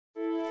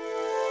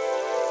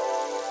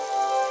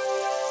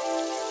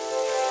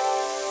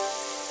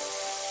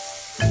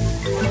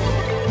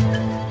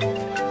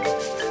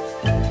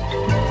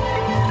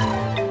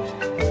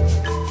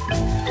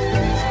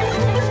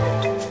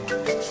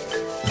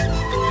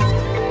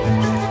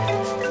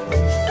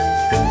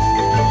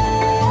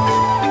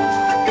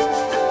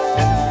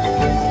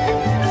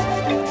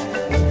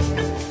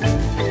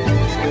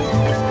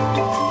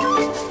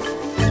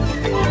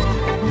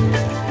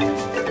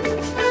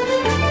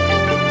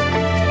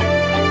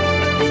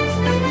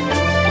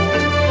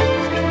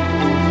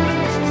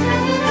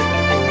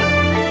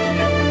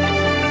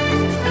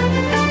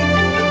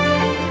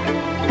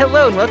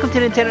Hello and welcome to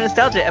Nintendo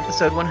Nostalgia,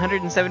 episode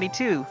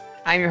 172.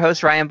 I'm your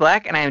host, Ryan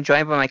Black, and I am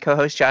joined by my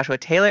co-host, Joshua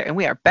Taylor, and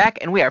we are back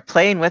and we are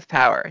playing with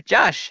power.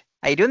 Josh,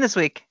 how you doing this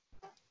week?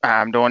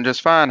 I'm doing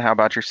just fine. How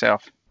about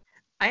yourself?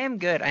 I am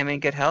good. I'm in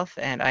good health,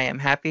 and I am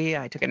happy.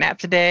 I took a nap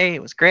today.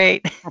 It was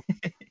great.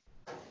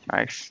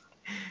 Nice.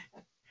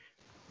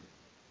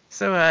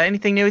 So,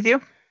 anything new with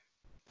you?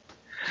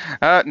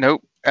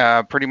 Nope.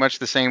 Pretty much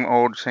the same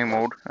old, same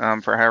old.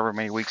 For however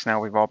many weeks now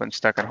we've all been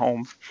stuck at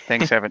home.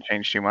 Things haven't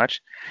changed too much.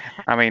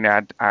 I mean,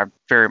 I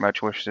very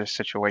much wish this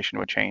situation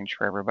would change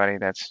for everybody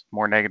that's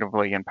more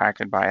negatively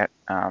impacted by it.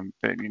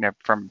 But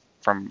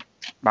from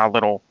my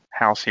little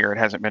house here, it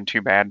hasn't been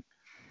too bad.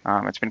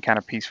 It's been kind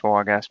of peaceful,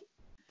 I guess.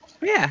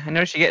 Yeah, I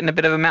noticed you're getting a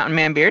bit of a mountain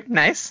man beard.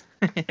 Nice.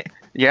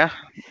 Yeah,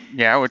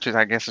 which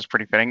I guess is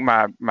pretty fitting.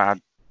 My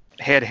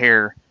head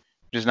hair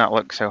does not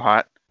look so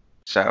hot,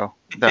 so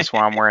that's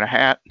why I'm wearing a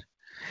hat.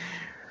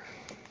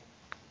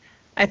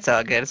 It's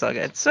all good. It's all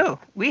good. So,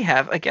 we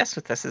have a guest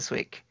with us this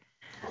week.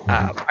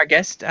 Our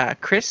guest,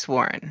 Chris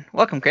Warren.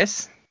 Welcome,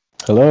 Chris.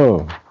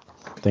 Hello.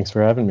 Thanks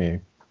for having me.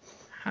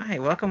 Hi,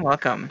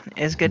 welcome.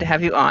 It's good to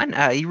have you on.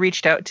 You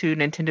reached out to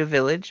Nintendo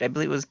Village. I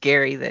believe it was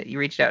Gary that you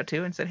reached out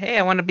to and said, "Hey,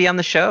 I want to be on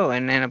the show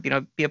and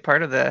be a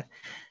part of the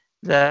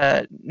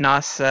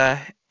NOS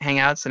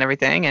hangouts and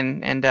everything,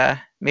 and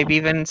maybe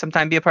even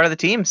sometime be a part of the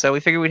team." So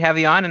we figured we'd have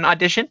you on and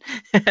audition.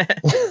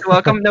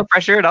 Welcome. No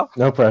pressure at all.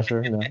 No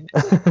pressure. No.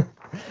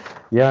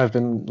 Yeah, I've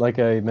been, like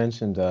I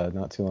mentioned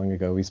not too long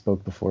ago. We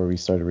spoke before we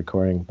started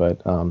recording,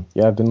 but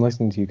yeah, I've been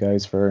listening to you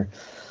guys for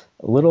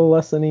a little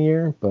less than a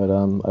year, but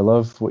I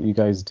love what you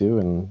guys do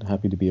and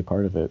happy to be a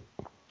part of it.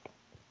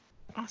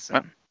 Awesome.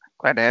 Well,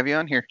 glad to have you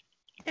on here.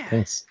 Yeah.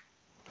 Thanks.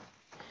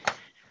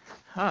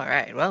 All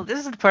right. Well, this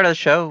is the part of the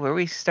show where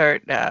we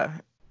start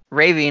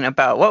raving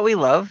about what we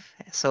love.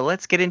 So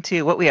let's get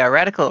into what we are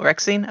radical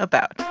Rexing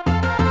about.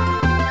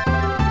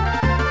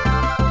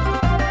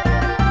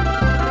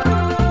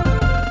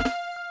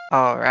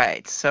 All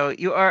right. So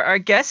you are our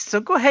guest. So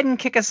go ahead and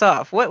kick us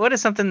off. What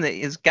is something that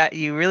has got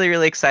you really,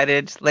 really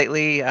excited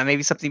lately?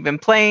 Maybe something you've been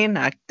playing.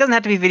 Doesn't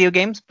have to be video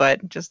games,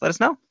 but just let us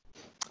know.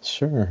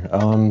 Sure.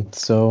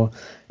 So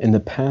in the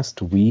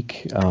past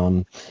week,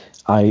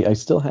 I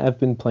still have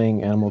been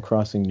playing Animal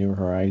Crossing New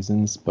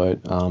Horizons, but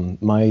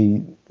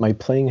my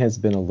playing has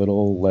been a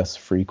little less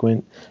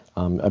frequent.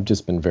 I've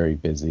just been very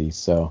busy.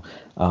 So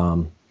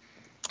I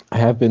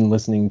have been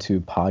listening to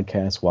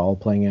podcasts while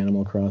playing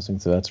Animal Crossing,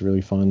 so that's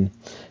really fun.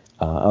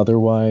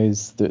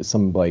 Otherwise,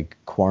 some like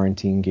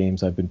quarantine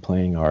games I've been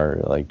playing are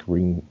like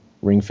Ring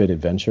Fit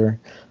Adventure.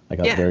 I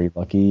got very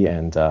lucky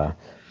and got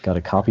a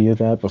copy of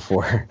that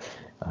before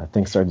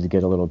things started to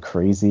get a little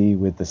crazy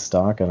with the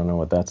stock. I don't know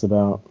what that's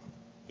about.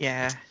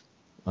 Yeah.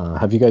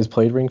 Have you guys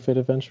played Ring Fit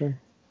Adventure?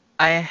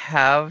 I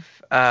have.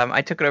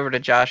 I took it over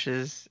to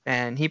Josh's,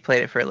 and he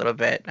played it for a little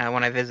bit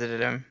when I visited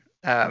him.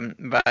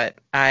 But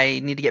I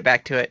need to get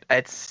back to it.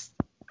 I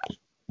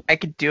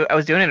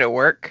was doing it at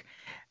work.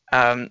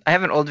 I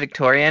have an old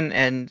Victorian,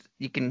 and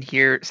you can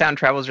hear sound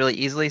travels really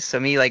easily. So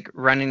me like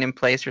running in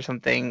place or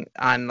something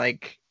on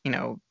like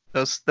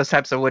those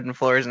types of wooden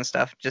floors and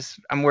stuff. Just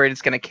I'm worried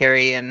it's gonna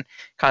carry and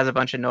cause a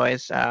bunch of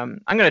noise.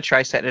 I'm gonna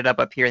try setting it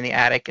up here in the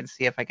attic and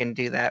see if I can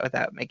do that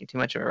without making too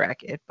much of a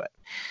racket. But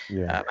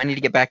I need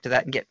to get back to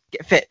that and get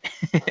fit.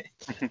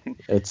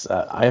 It's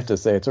I have to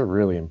say it's a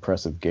really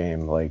impressive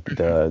game. Like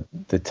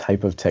the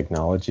type of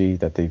technology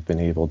that they've been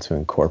able to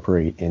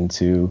incorporate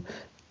into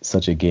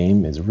such a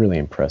game is really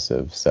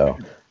impressive. So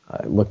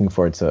looking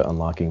forward to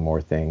unlocking more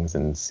things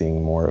and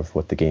seeing more of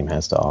what the game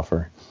has to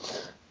offer.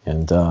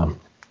 And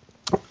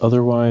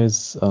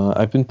otherwise,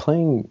 I've been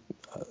playing.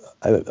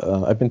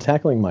 I've been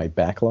tackling my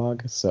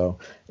backlog. So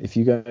if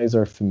you guys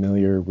are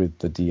familiar with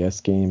the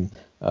DS game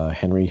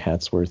Henry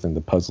Hatsworth and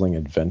the Puzzling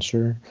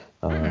Adventure,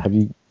 have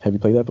you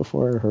played that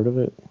before or heard of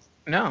it?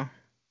 No.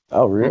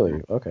 Oh, really?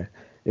 Okay.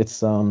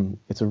 It's a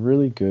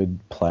really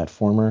good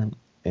platformer,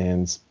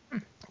 and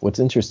what's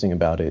interesting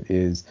about it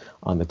is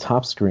on the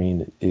top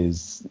screen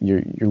is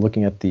you're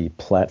looking at the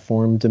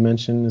platform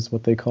dimension is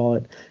what they call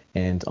it,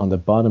 and on the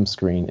bottom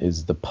screen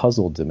is the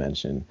puzzle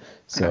dimension.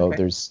 So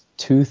there's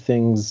two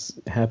things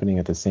happening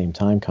at the same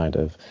time, kind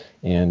of,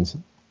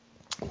 and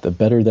the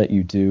better that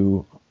you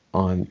do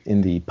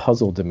in the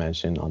puzzle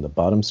dimension on the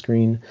bottom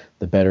screen,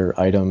 the better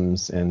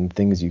items and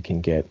things you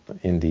can get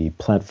in the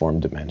platform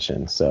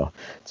dimension. So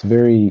it's a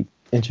very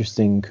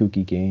interesting,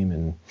 kooky game,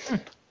 and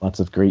lots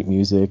of great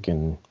music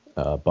and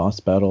boss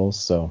battles.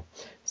 So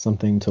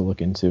something to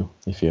look into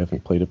if you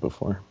haven't played it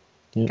before.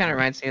 Yeah. Kind of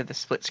reminds me of the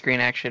split screen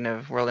action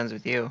of World Ends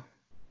With You.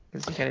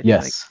 Because you gotta do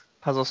like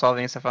puzzle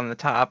solving and stuff on the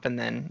top, and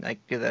then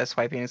like do the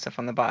swiping and stuff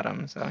on the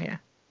bottom. So yeah.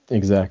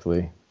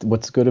 Exactly.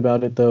 What's good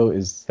about it though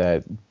is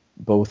that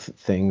both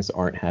things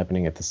aren't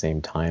happening at the same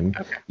time.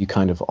 Okay. You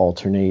kind of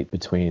alternate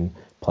between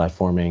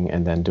platforming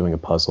and then doing a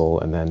puzzle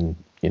and then,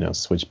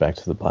 switch back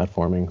to the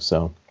platforming.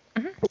 So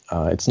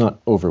it's not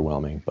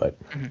overwhelming, but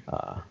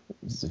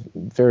it's a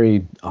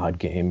very odd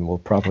game. We'll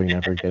probably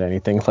never get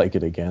anything like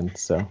it again.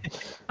 So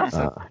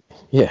awesome.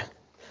 Yeah.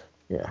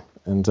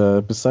 And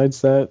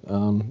besides that,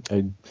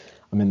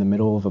 I'm in the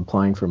middle of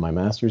applying for my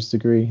master's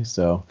degree,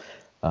 so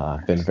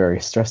I've been very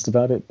stressed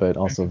about it, but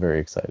also very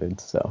excited.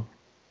 So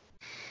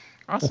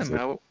that's Awesome.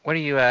 it. What are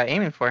you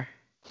aiming for?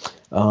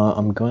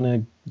 I'm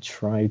gonna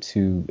try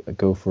to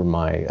go for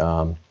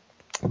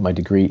my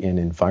degree in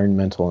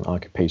environmental and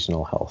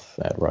occupational health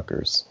at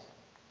Rutgers.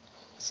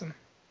 Awesome.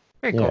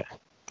 Very Yeah, cool.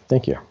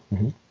 thank you.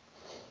 Hmm.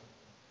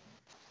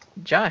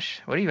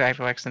 Josh, what are you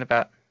actually excited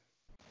about?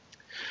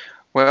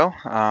 Well,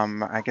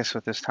 I guess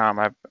with this time,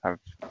 I've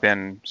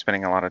been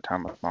spending a lot of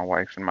time with my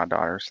wife and my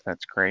daughters.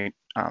 That's great.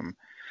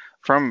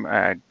 From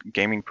a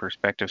gaming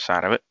perspective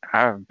side of it,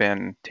 I've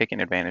been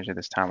taking advantage of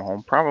this time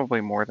home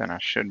probably more than I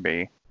should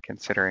be,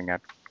 considering I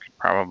could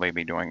probably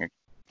be doing a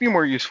few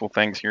more useful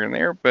things here and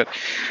there. But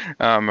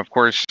of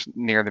course,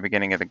 near the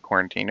beginning of the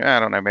quarantine, I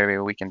don't know, maybe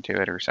a week into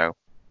it or so.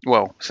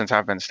 Well, since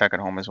I've been stuck at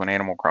home is when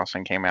Animal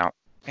Crossing came out,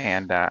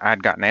 and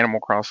I'd gotten Animal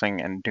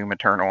Crossing and Doom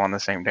Eternal on the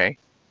same day,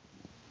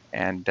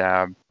 and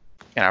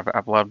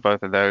I've loved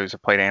both of those. I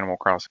played Animal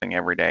Crossing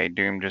every day.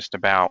 Doom just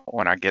about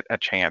when I get a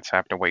chance. I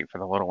have to wait for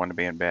the little one to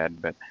be in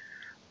bed,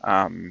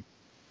 um,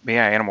 but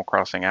yeah, Animal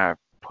Crossing. I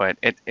put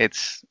it.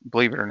 It's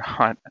believe it or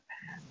not,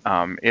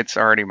 it's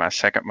already my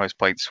second most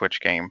played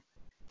Switch game.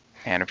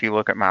 And if you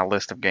look at my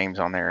list of games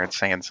on there, it's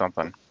saying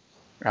something.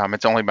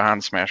 It's only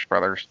behind Smash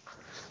Brothers.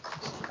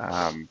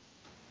 Um,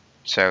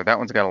 so that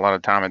one's got a lot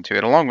of time into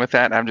it. Along with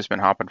that, I've just been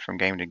hopping from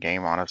game to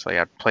game. Honestly,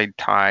 I played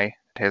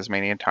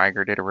Tasmanian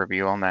Tiger. Did a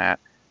review on that.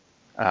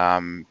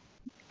 Um,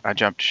 I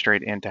jumped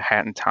straight into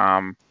Hat in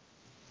Time.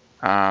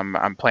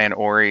 I'm playing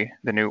Ori,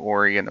 the new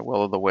Ori, and the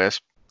Will o' the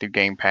Wisp through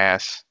Game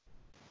Pass.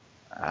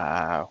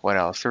 What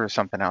else? There was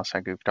something else I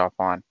goofed off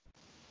on.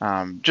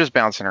 Just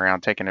bouncing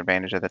around, taking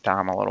advantage of the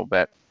time a little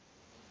bit.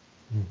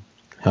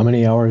 How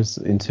many hours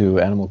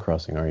into Animal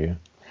Crossing are you?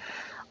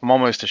 I'm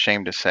almost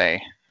ashamed to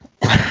say.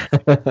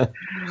 That's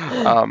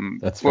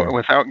fair.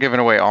 Without giving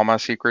away all my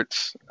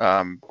secrets,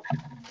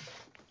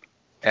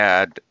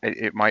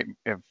 it might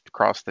have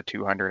crossed the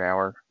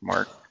 200-hour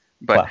mark.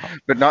 But Wow.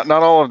 but not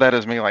all of that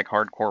is me like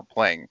hardcore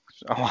playing.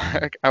 So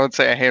I would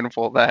say a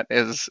handful of that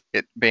is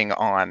it being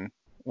on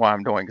while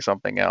I'm doing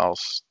something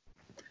else.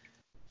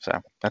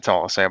 So that's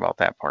all I'll say about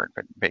that part.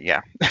 But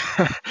yeah,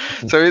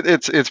 so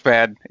it's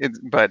bad.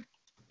 But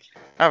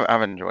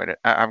I've enjoyed it.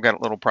 I've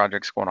got little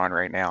projects going on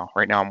right now.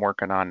 Right now I'm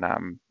working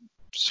on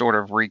sort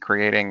of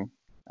recreating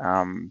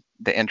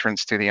the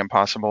entrance to the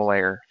Impossible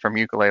Lair from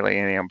Yooka-Laylee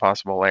and the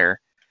Impossible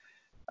Lair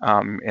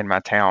in my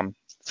town.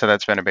 So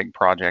that's been a big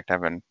project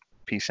I've been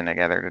piecing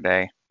together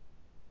today.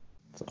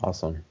 That's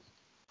awesome.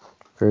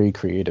 Very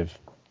creative.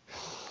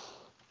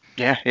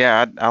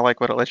 Yeah, I like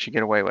what it lets you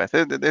get away with.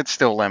 It's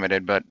still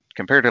limited, but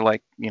compared to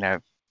like,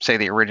 say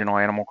the original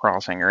Animal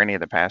Crossing or any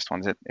of the past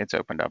ones, it's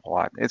opened up a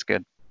lot. It's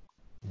good.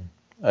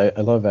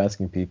 I love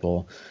asking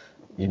people,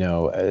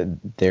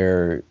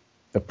 their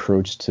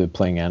approach to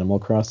playing Animal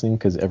Crossing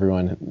because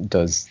everyone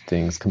does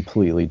things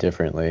completely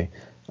differently.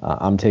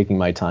 I'm taking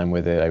my time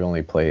with it. I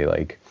only play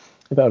like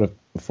about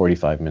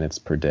 45 minutes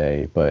per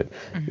day, but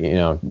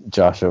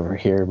Josh over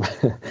here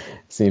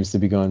seems to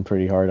be going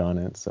pretty hard on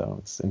it, so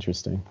it's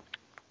interesting.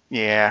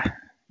 Yeah.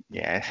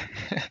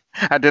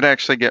 I did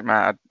actually get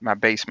my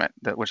basement,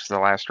 which is the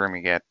last room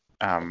you get.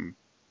 I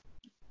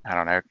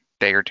don't know, a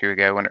day or two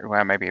ago,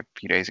 well, maybe a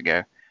few days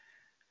ago.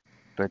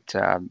 But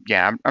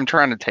yeah, I'm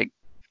trying to take,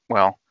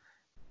 well,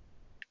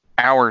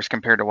 hours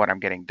compared to what I'm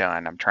getting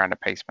done. I'm trying to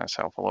pace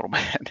myself a little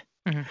bit.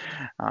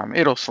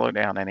 It'll slow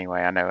down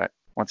anyway. I know it.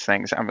 Once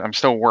things, I'm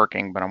still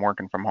working, but I'm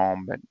working from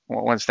home. But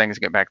once things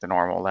get back to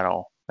normal,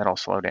 that'll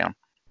slow down.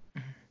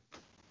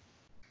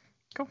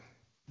 Cool.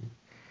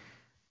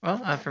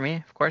 Well, for me,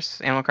 of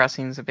course, Animal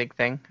Crossing is a big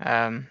thing.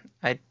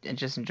 I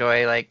just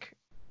enjoy like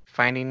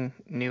finding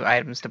new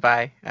items to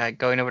buy,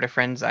 going over to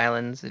friends'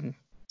 islands and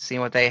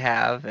seeing what they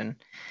have, and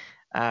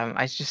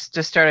I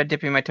just started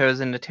dipping my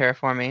toes into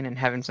terraforming and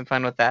having some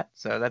fun with that.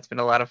 So that's been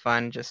a lot of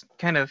fun. Just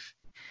kind of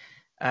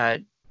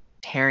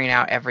tearing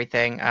out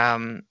everything.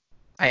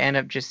 I end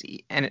up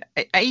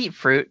I eat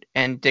fruit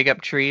and dig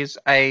up trees.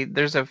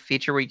 There's a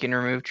feature where you can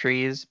remove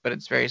trees, but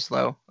it's very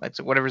slow.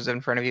 It's whatever's in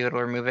front of you,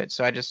 it'll remove it.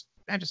 So I just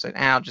said,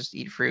 I'll just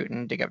eat fruit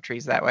and dig up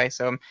trees that way.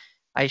 So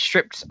I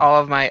stripped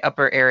all of my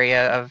upper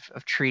area of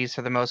trees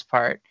for the most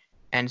part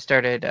and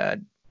started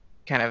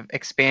kind of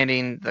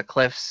expanding the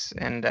cliffs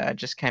and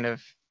just kind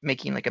of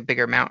making like a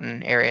bigger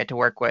mountain area to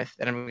work with.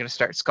 And I'm going to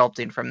start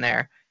sculpting from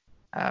there.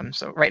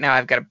 So right now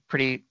I've got a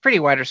pretty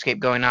wider scape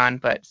going on,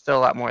 but still a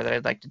lot more that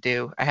I'd like to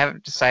do. I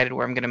haven't decided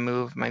where I'm going to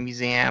move my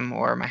museum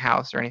or my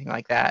house or anything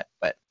like that,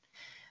 but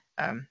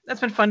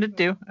that's been fun to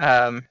do.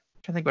 I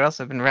think what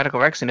else I've been radical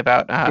Rexing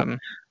about.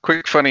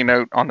 Quick funny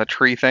note on the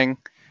tree thing.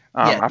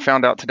 Yeah. I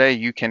found out today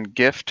you can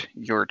gift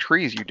your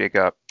trees you dig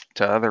up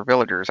to other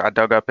villagers. I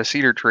dug up a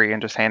cedar tree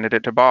and just handed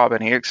it to Bob,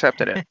 and he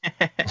accepted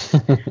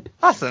it.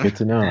 Awesome. Good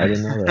to know. I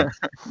didn't know that.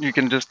 You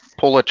can just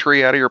pull a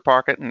tree out of your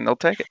pocket, and they'll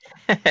take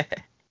it.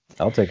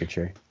 I'll take a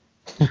tree.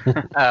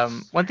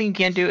 One thing you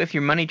can do if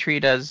your money tree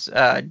does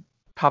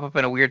pop up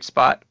in a weird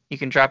spot. You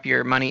can drop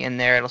your money in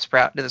there. It'll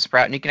sprout to the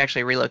sprout, and you can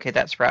actually relocate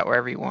that sprout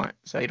wherever you want.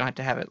 So you don't have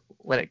to have it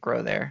let it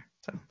grow there.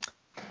 So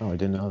Oh, I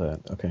didn't know that.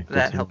 Okay. good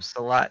that to know. helps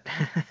a lot.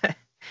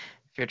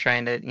 If you're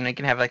trying to, you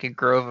can have like a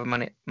grove of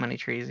money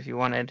trees if you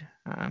wanted.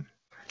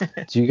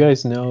 Do you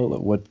guys know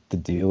what the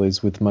deal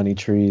is with money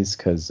trees?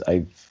 Because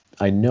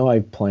I know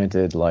I've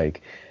planted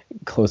like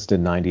close to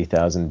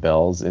 90,000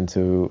 bells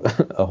into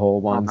a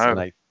hole once, no. and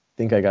I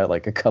think I got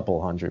like a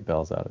couple hundred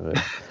bells out of it.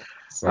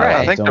 So Right.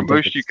 I think the don't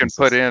most you it's can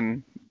put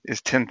consistent. in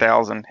is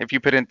 10,000. If you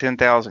put in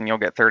 10,000, you'll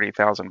get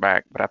 30,000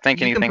 back. But I think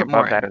You can anything put more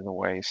above that in. is a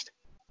waste.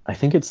 I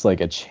think it's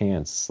like a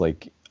chance,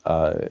 like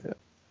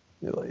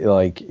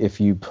if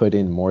you put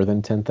in more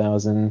than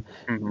 10,000,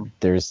 Hmm.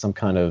 there's some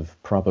kind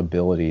of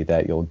probability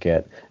that you'll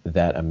get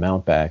that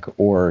amount back,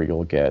 or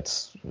you'll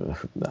get,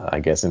 I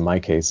guess in my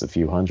case, a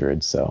few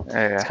hundred. So it's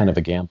Yeah. kind of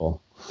a gamble.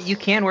 You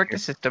can work the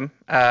system.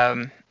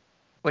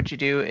 What you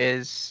do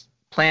is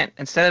plant,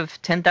 instead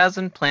of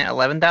 10,000, plant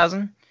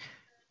 11,000.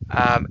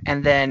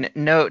 And then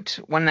note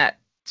when that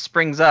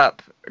springs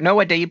up, know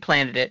what day you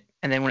planted it,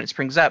 and then when it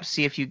springs up,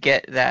 see if you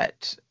get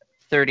that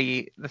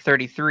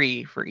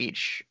 33 for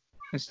each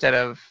instead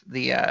of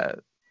the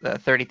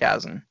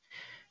 30,000,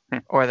 Hmm.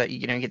 or that you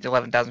get the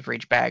 11,000 for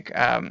each bag.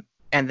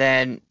 And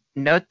then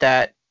note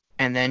that,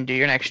 and then do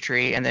your next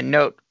tree, and then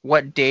note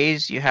what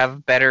days you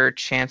have better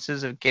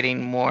chances of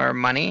getting more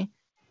money,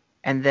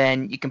 and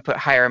then you can put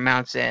higher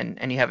amounts in,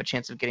 and you have a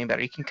chance of getting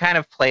better. You can kind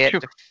of play it Sure.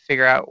 to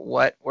figure out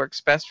what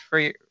works best for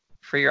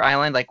your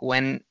island. Like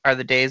when are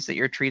the days that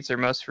your trees are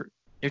most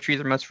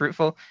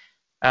fruitful,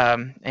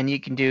 and you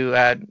can do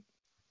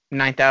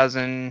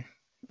 9,000,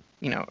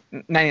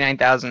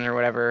 99,000 or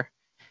whatever,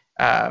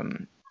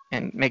 and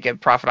make a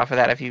profit off of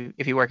that if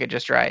you work it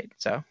just right.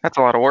 So That's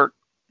a lot of work.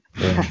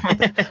 Yeah.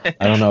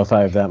 I don't know if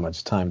I have that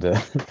much time to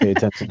pay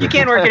attention to you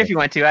can work it detail. if you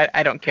want to.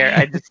 I don't care.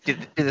 I just do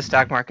the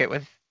stock market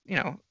with,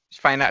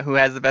 find out who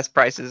has the best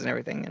prices and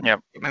everything, and Yep.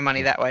 get my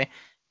money that way.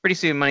 Pretty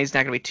soon, money's not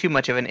going to be too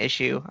much of an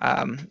issue,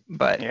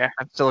 but Yeah.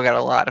 I've still got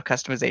a lot of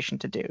customization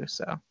to do.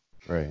 So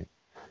Right.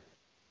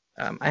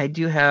 I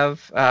do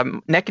have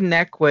neck and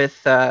neck with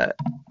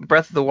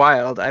Breath of the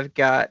Wild. I've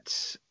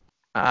got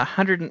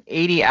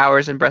 180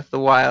 hours in Breath of the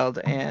Wild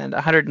and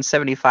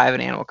 175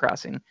 in Animal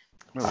Crossing.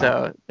 Oh,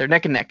 So they're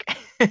neck and neck.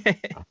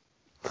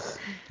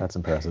 That's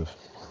impressive.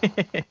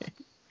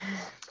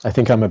 I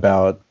think I'm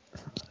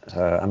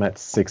at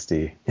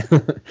 60.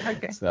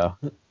 Okay. So,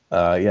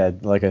 yeah,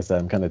 like I said,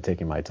 I'm kind of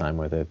taking my time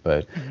with it.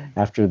 But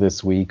after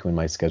this week, when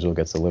my schedule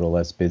gets a little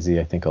less busy,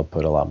 I think I'll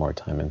put a lot more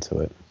time into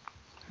it.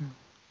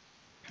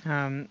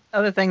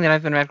 Other thing that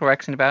I've been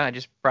recollecting about, I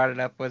just brought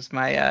it up, was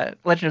my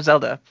Legend of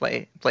Zelda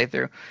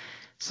playthrough.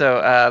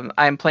 So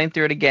I'm playing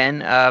through it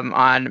again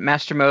on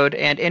Master Mode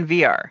and in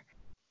VR.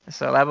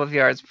 So Labo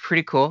VR is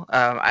pretty cool.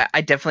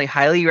 I definitely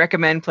highly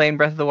recommend playing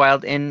Breath of the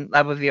Wild in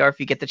Labo VR if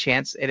you get the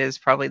chance. It is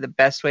probably the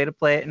best way to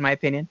play it, in my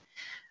opinion.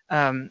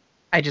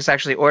 I just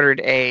actually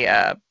ordered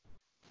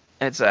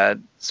it's a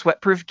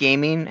Sweatproof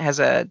Gaming, has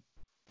a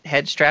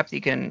head strap that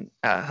you can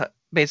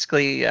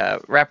basically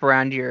wrap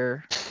around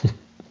your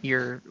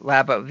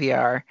Labo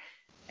VR,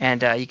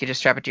 and you can just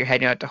strap it to your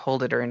head. You don't have to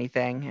hold it or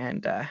anything,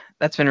 and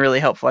that's been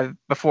really helpful.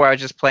 Before I was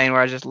just playing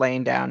where I was just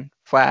laying down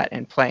flat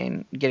and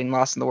playing, getting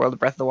lost in the world of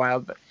Breath of the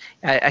Wild. But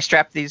I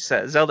strapped these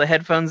Zelda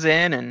headphones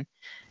in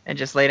and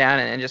just lay down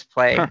and just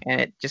play, and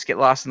it just get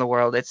lost in the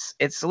world.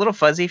 It's a little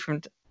fuzzy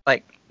from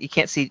like you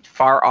can't see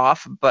far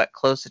off, but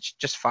close it's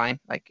just fine.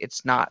 Like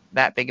it's not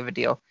that big of a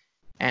deal,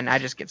 and I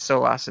just get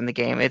so lost in the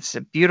game. It's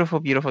a beautiful,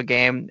 beautiful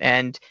game,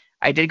 and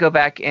I did go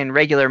back in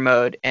regular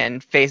mode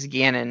and face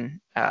Ganon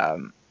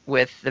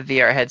with the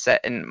VR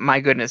headset, and my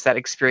goodness, that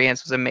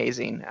experience was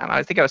amazing.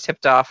 I think I was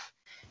tipped off.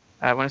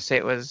 I want to say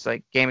it was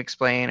like Game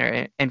Explain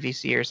or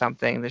NVC or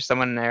something. There's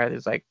someone there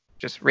that's like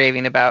just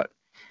raving about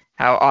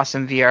how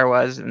awesome VR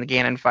was in the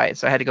Ganon fight,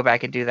 so I had to go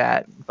back and do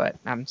that. But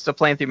I'm still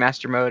playing through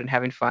Master Mode and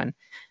having fun.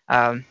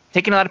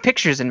 Taking a lot of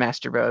pictures in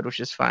Master Mode, which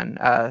is fun.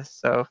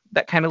 So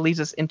that kind of leads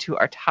us into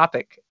our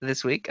topic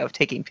this week of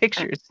taking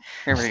pictures.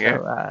 Here we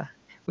go. So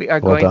we are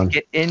Well going done. to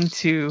get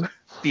into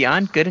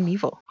Beyond Good and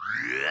Evil.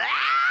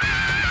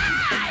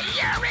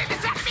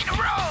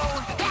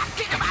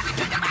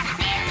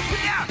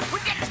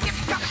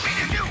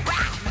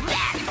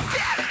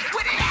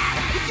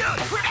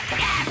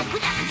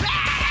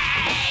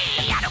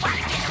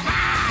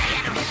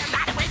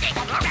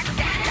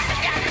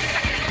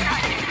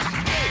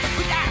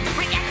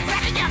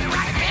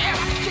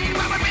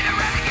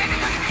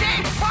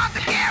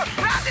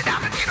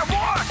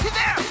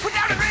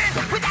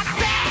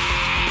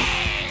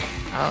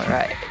 All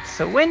right.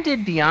 So when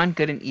did Beyond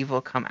Good and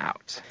Evil come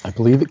out? I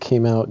believe it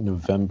came out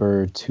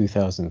November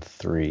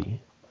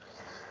 2003.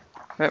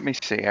 Let me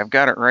see. I've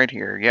got it right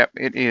here. Yep,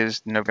 it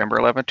is November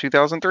 11th,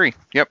 2003.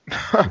 Yep.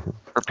 For I'll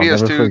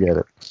never PS2, forget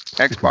it.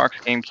 Xbox,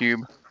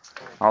 GameCube,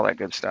 all that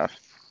good stuff.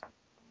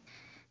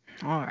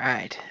 All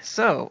right.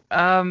 So,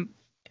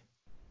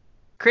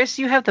 Chris,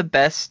 you have the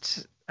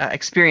best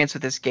experience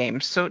with this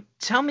game. So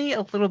tell me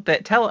a little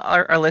bit, tell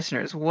our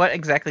listeners what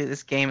exactly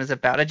this game is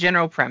about, a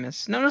general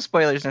premise. No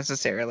spoilers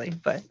necessarily,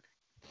 but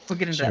we'll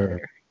get into that Sure.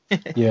 later.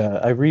 Yeah,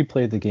 I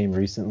replayed the game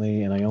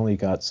recently, and I only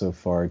got so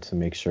far to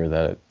make sure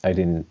that I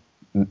didn't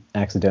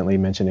accidentally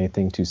mention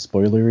anything too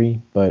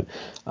spoilery. But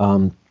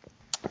um,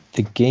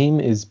 the game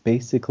is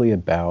basically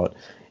about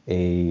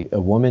a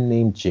woman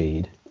named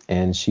Jade,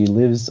 and she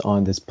lives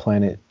on this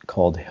planet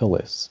called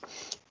Hillis.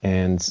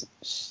 And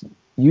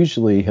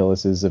usually,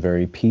 Hillis is a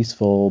very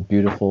peaceful,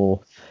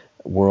 beautiful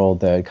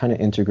world that kind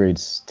of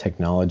integrates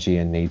technology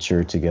and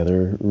nature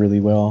together really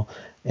well.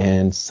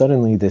 And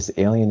suddenly, this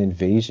alien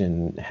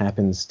invasion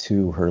happens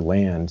to her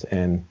land,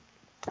 and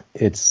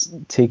it's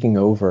taking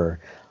over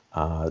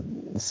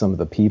some of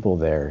the people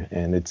there.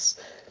 And it's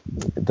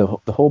the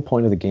whole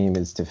point of the game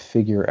is to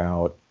figure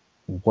out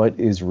what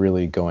is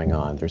really going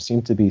on. There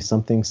seems to be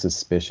something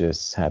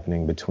suspicious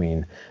happening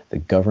between the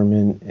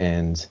government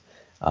and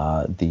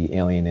the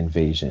alien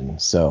invasion.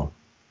 So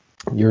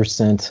you're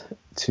sent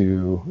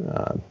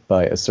to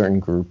by a certain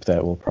group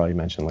that we'll probably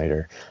mention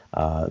later.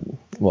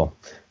 Well,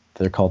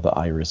 they're called the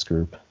Iris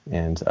Group,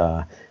 and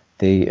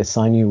they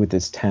assign you with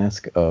this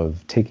task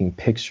of taking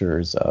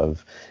pictures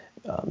of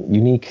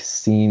unique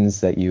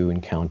scenes that you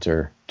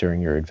encounter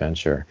during your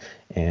adventure.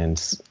 And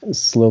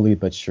slowly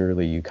but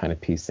surely, you kind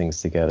of piece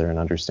things together and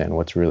understand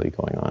what's really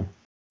going on.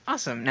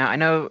 Awesome. Now I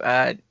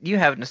know you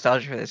have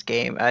nostalgia for this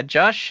game.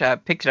 Josh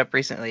picked it up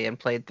recently and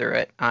played through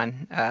it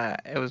on I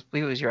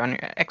believe it was on your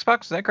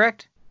Xbox. Is that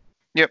correct?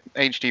 Yep,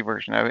 HD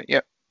version of it.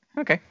 Yep.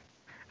 Okay.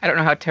 I don't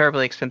know how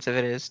terribly expensive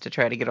it is to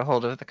try to get a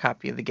hold of the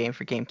copy of the game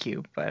for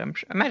GameCube, but I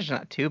imagine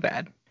not too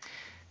bad.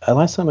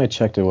 Last time I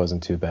checked, it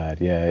wasn't too bad.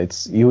 Yeah,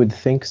 you would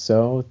think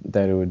so,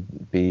 that it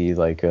would be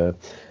like a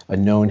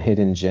known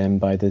hidden gem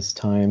by this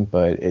time,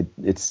 but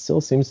it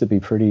still seems to be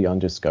pretty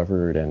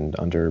undiscovered and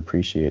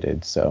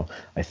underappreciated. So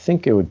I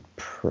think it would,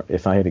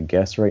 if I had to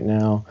guess right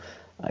now,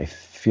 I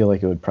feel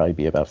like it would probably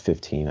be about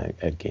 15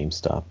 at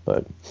GameStop.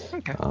 But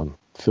Okay.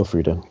 Feel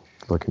free to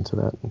look into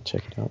that and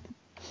check it out.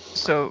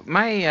 So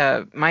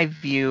my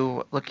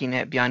view looking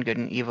at Beyond Good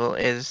and Evil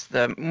is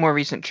the more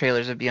recent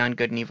trailers of Beyond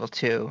Good and Evil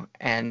 2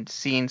 and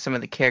seeing some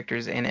of the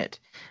characters in it.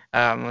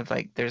 With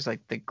there's like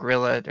the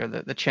gorilla or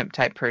the chimp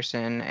type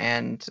person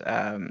and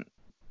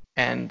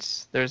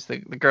there's the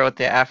girl with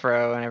the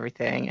afro and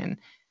everything. And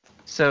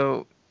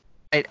so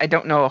I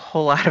don't know a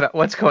whole lot about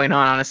what's going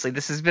on, honestly.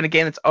 This has been a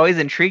game that's always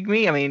intrigued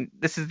me. I mean,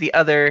 this is the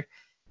other.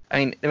 I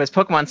mean, there was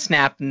Pokemon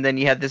Snap, and then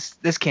you had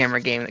this camera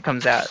game that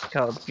comes out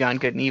called Beyond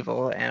Good and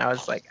Evil, and I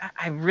was like,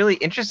 I'm really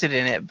interested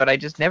in it, but I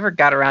just never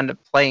got around to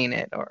playing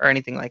it or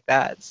anything like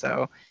that.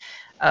 So,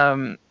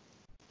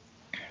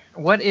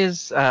 what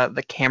is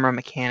the camera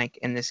mechanic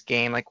in this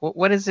game? Like,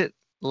 what is it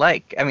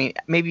like? I mean,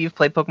 maybe you've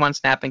played Pokemon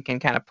Snap and can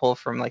kind of pull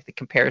from like the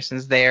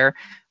comparisons there,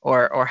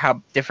 or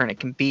how different it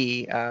can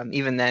be.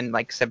 Even then,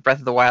 like I said, Breath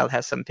of the Wild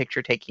has some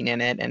picture taking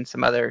in it, and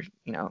some other,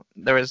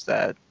 there was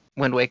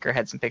Wind Waker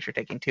had some picture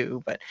taking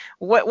too, but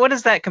what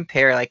does that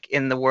compare like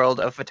in the world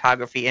of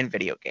photography in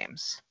video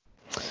games?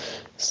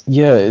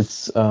 Yeah,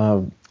 it's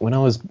when I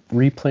was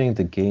replaying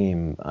the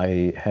game,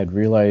 I had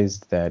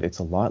realized that it's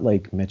a lot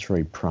like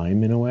Metroid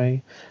Prime in a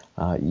way.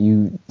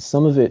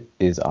 Some of it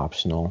is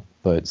optional,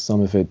 but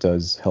some of it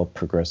does help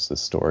progress the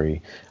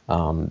story.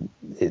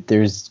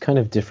 There's kind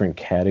of different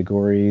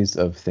categories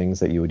of things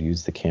that you would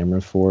use the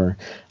camera for.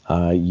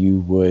 You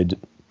would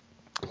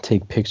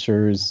take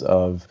pictures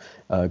of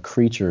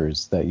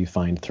creatures that you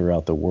find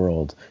throughout the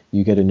world.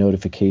 You get a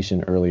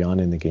notification early on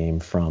in the game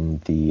from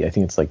I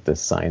think it's like the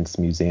science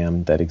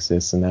museum that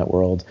exists in that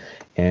world,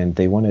 and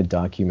they want to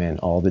document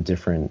all the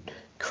different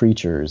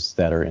creatures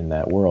that are in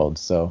that world.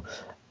 So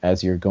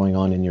as you're going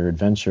on in your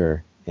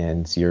adventure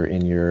and you're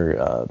in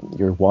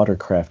your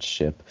watercraft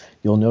ship,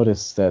 you'll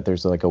notice that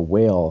there's like a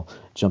whale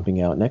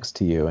jumping out next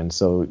to you. And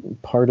so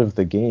part of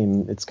the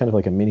game, it's kind of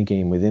like a mini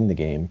game within the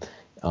game.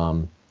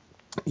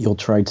 You'll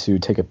try to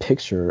take a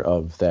picture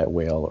of that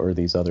whale or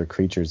these other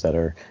creatures that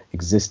are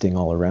existing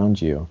all around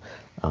you.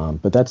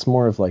 But that's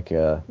more of like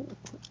a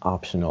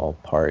optional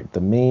part.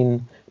 The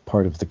main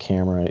part of the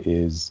camera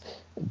is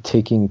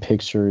taking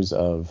pictures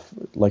of,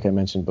 like I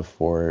mentioned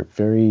before,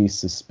 very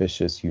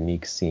suspicious,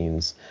 unique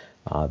scenes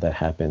that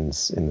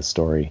happens in the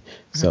story.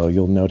 So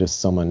you'll notice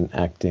someone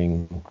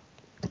acting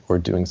or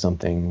doing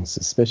something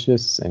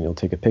suspicious, and you'll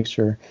take a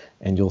picture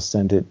and you'll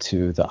send it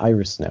to the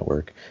Iris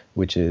Network,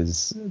 which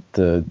is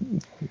the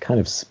kind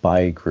of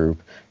spy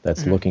group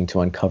that's looking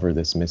to uncover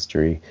this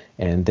mystery,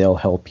 and they'll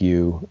help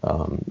you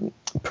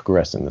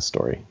progress in the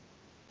story.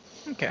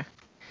 Okay.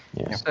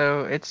 Yeah.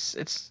 So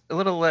it's a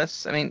little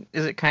less. I mean,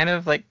 is it kind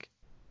of like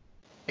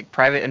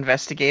private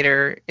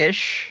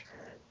investigator-ish?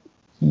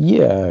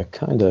 Yeah,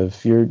 kind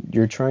of.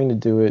 You're trying to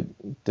do it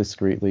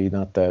discreetly,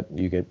 not that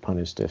you get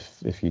punished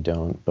if you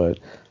don't, but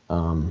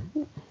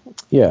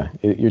yeah,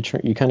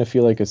 you kind of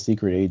feel like a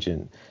secret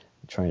agent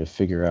trying to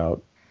figure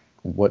out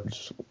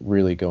what's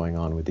really going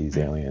on with these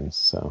aliens.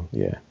 So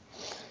yeah.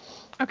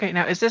 Okay,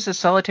 now is this a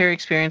solitary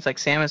experience like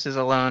Samus is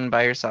alone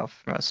by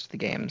yourself for most of the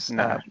games?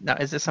 No. Now,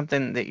 is this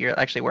something that you're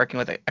actually working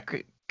with a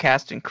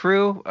cast and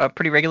crew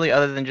pretty regularly,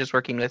 other than just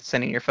working with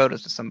sending your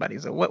photos to somebody?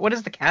 So what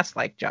is the cast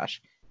like,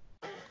 Josh?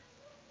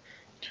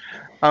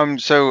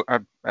 So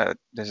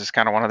this is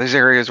kind of one of those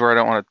areas where I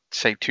don't want to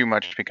say too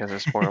much because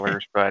of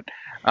spoilers, but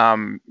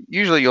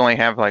usually you only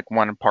have like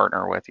one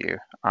partner with you.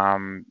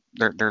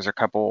 There's a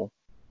couple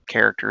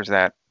characters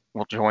that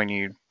will join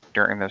you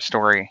during the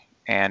story,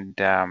 and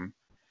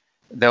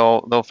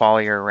they'll follow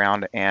you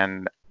around.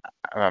 And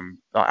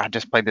I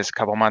just played this a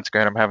couple months ago,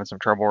 and I'm having some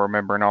trouble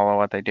remembering all of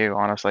what they do,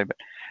 honestly. But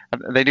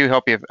they do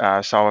help you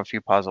solve a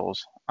few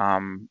puzzles.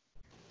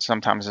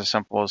 Sometimes as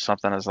simple as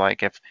something as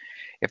like if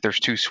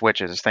there's two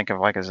switches, think of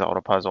like a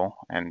Zelda puzzle,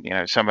 and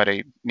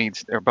somebody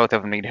needs, or both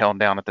of them need held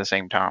down at the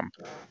same time.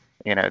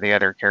 The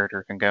other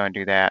character can go and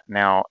do that.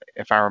 Now,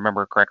 if I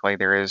remember correctly,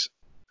 there is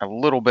a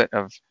little bit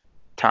of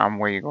time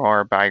where you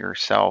are by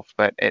yourself,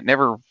 but it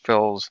never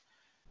feels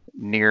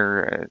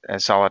near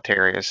as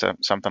solitary as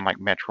something like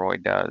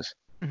Metroid does.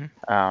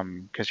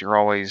 Because you're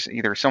always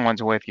either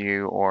someone's with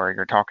you or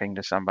you're talking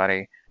to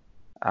somebody,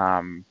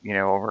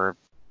 over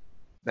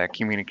the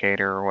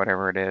communicator or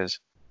whatever it is.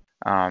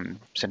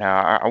 So no,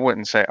 I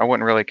wouldn't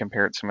really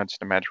compare it so much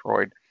to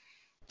Metroid.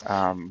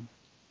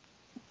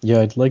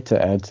 Yeah, I'd like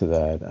to add to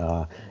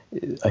that.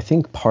 I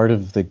think part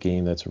of the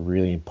game that's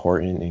really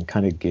important and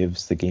kind of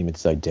gives the game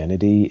its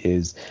identity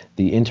is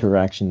the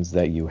interactions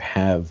that you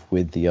have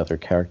with the other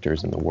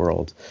characters in the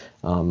world.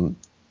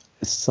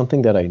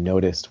 Something that I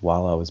noticed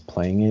while I was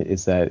playing it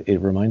is that it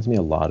reminds me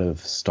a lot of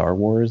Star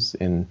Wars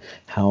in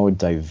how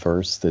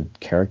diverse the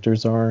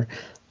characters are.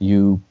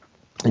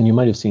 And you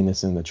might have seen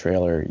this in the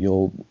trailer.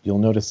 You'll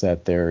notice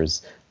that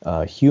there's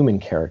human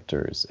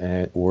characters,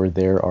 or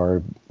there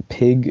are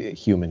pig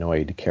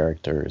humanoid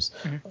characters,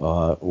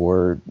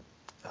 or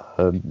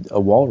a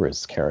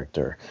walrus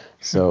character.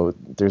 So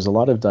there's a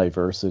lot of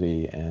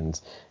diversity, and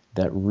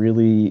that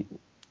really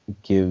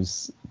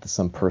gives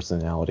some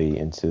personality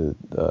into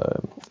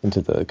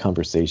the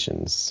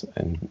conversations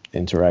and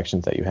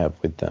interactions that you have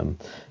with them.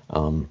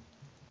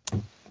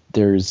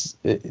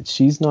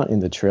 She's not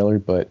in the trailer,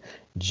 but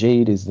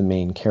Jade is the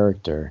main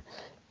character,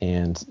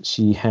 and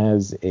she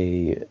has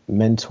a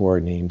mentor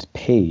named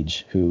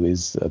Paige, who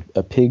is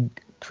a pig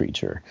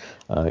creature,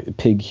 a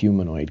pig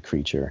humanoid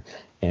creature,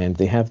 and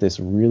they have this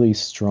really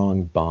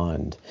strong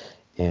bond.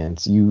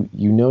 And you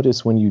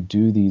notice when you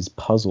do these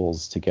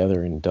puzzles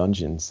together in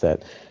dungeons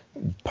that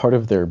part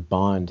of their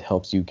bond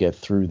helps you get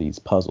through these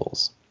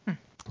puzzles.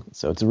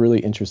 So it's a really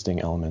interesting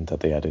element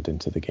that they added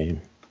into the game.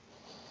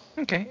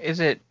 Okay.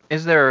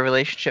 Is there a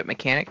relationship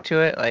mechanic to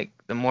it? Like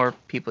the more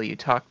people you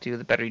talk to,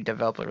 the better you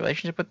develop a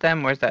relationship with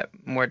them, or is that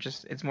more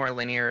just it's more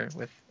linear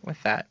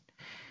with that?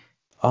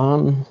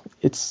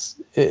 It's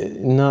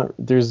not.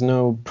 There's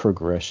no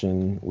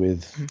progression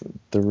with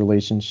the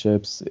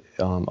relationships.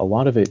 A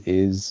lot of it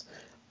is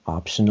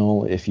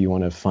optional if you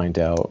want to find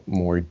out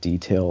more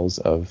details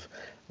of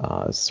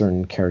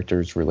certain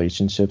characters'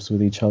 relationships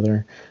with each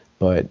other.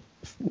 But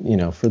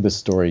for the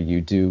story,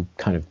 you do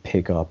kind of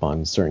pick up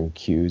on certain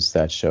cues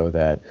that show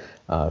that,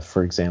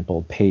 for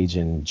example, Paige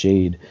and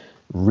Jade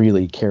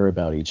really care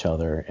about each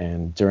other,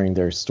 and during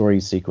their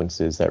story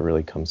sequences, that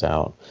really comes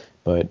out.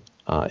 But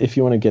if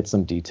you want to get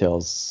some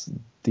details,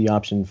 the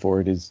option for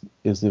it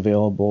is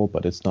available,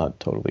 but it's not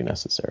totally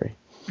necessary.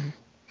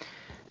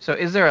 So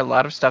is there a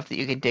lot of stuff that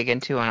you could dig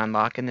into and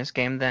unlock in this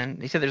game then?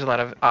 You said there's a lot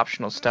of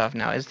optional stuff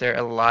now. Is there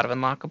a lot of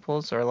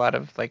unlockables or a lot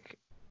of like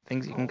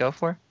things you can go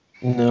for?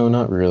 No,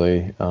 not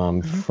really.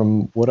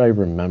 From what I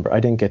remember, I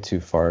didn't get too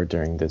far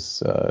during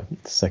this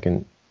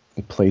second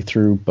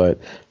playthrough, but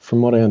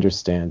from what I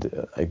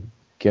understand, I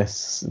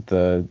guess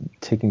the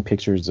taking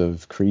pictures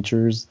of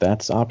creatures,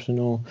 that's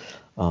optional.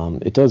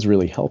 It does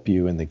really help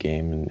you in the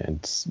game, and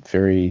it's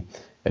very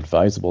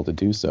advisable to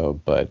do so,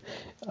 but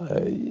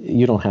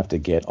you don't have to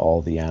get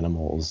all the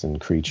animals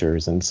and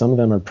creatures, and some of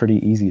them are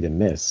pretty easy to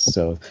miss,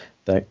 so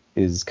that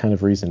is kind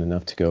of reason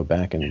enough to go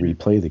back and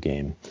replay the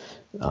game.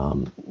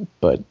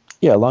 But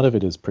yeah, a lot of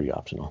it is pretty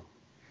optional.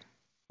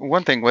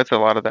 One thing with a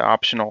lot of the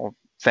optional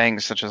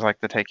things, such as like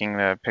the taking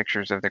the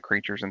pictures of the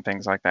creatures and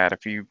things like that,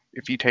 if you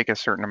take a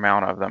certain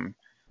amount of them,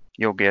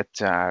 you'll get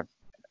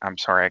I'm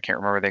sorry, I can't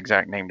remember the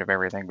exact name of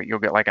everything, but you'll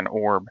get like an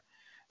orb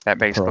that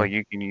basically Pearl.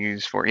 you can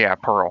use for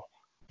pearl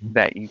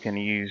that you can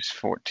use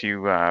for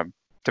to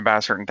buy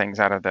certain things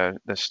out of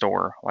the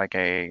store, like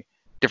a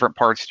different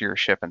parts to your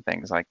ship and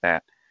things like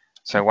that.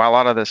 So while a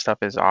lot of this stuff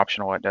is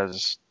optional, it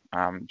does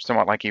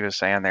somewhat like he was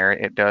saying there,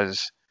 it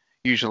does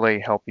usually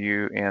help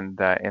you in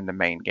the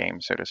main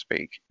game, so to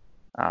speak.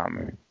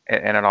 And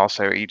it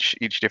also each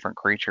different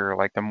creature,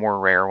 like the more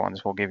rare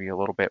ones, will give you a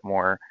little bit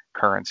more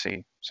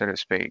currency, so to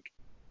speak.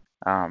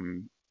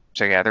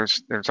 So yeah,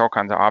 there's all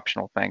kinds of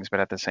optional things,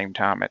 but at the same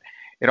time,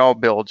 it all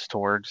builds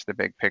towards the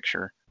big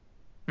picture.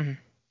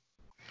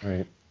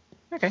 Right.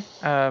 Okay.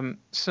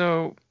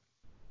 So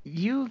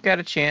you got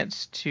a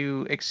chance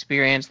to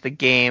experience the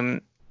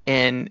game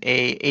in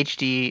a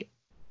HD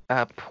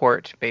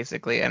port,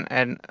 basically,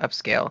 and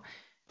upscale.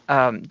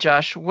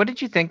 Josh, what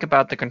did you think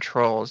about the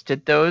controls?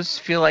 Did those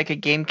feel like a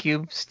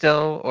GameCube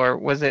still, or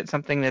was it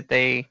something that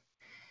they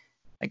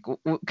like?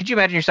 Could you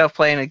imagine yourself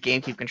playing a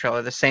GameCube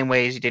controller the same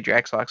way as you did your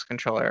Xbox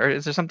controller, or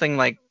is there something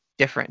like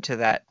different to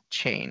that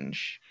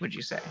change? Would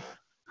you say?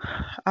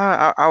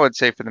 I would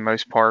say for the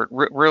most part,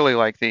 really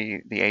like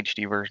the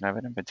HD version of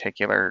it in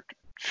particular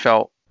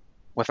felt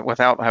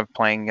without have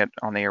playing it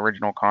on the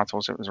original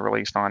consoles it was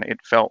released on, it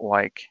felt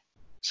like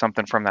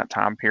something from that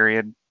time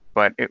period,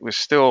 but it was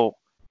still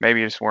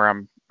maybe just where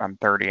I'm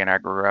 30 and I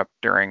grew up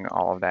during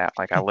all of that,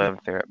 like I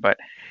lived through it, but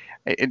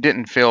it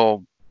didn't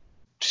feel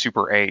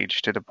super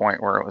aged to the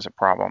point where it was a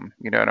problem.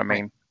 You know what I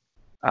Right.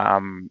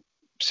 mean?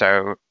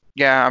 So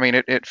yeah, I mean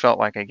it felt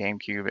like a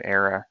GameCube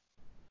era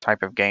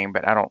type of game,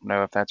 but I don't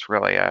know if that's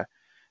really a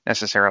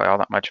necessarily all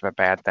that much of a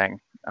bad thing.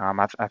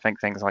 I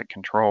think things like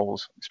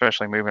controls,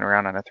 especially moving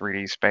around in a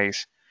 3D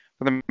space,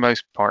 for the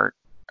most part,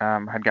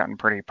 had gotten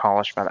pretty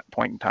polished by that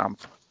point in time.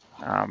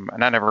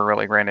 And I never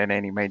really ran into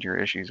any major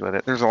issues with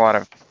it. There's a lot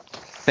of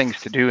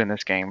things to do in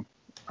this game.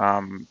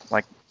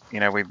 Like,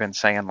 we've been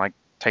saying, like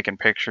taking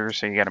pictures,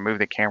 so you got to move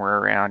the camera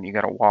around, you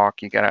got to walk,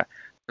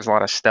 there's a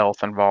lot of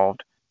stealth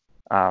involved.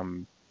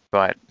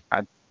 But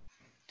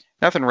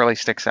nothing really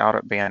sticks out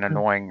at being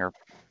annoying or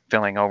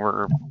feeling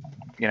over,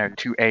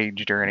 too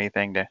aged or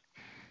anything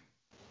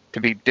to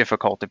be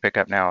difficult to pick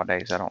up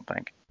nowadays, I don't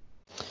think.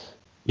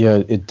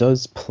 Yeah, it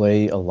does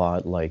play a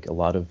lot like a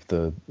lot of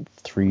the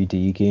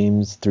 3D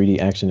games, 3D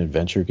action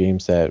adventure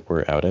games that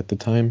were out at the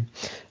time.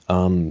 A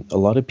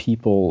lot of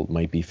people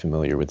might be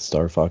familiar with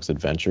Star Fox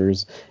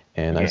Adventures,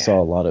 and I Yeah.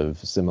 saw a lot of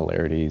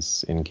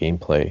similarities in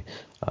gameplay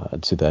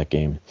to that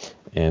game.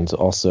 And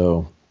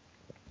also,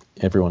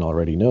 everyone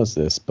already knows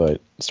this,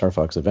 but Star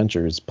Fox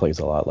Adventures plays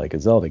a lot like a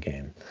Zelda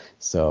game.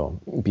 So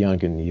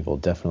Beyond Good and Evil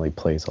definitely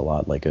plays a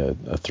lot like a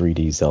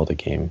 3D Zelda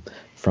game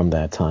from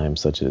that time,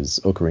 such as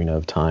Ocarina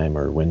of Time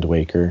or Wind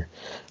Waker.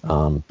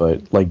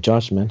 But like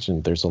Josh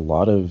mentioned, there's a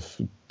lot of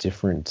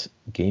different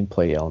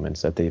gameplay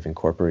elements that they've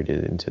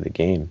incorporated into the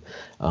game.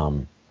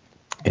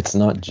 It's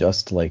not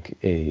just like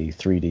a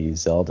 3D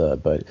Zelda,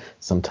 but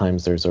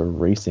sometimes there's a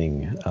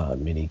racing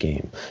mini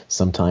game.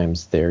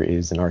 Sometimes there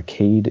is an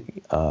arcade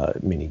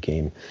mini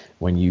game.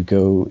 When you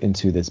go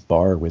into this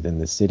bar within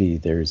the city,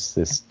 there's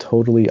this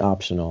totally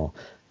optional.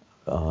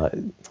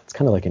 It's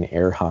kind of like an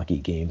air hockey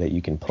game that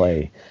you can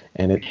play,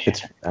 and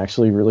it's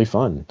actually really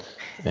fun.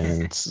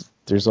 And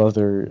there's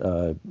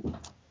other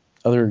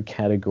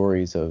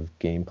categories of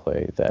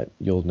gameplay that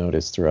you'll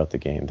notice throughout the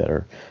game that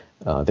are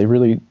they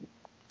really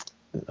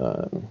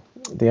uh,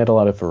 they add a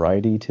lot of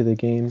variety to the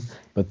game,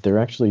 but they're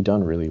actually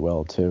done really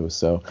well too.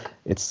 So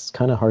it's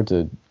kind of hard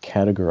to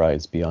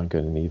categorize Beyond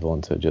Good and Evil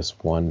into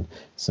just one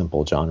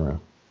simple genre.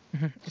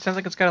 It sounds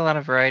like it's got a lot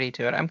of variety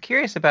to it. I'm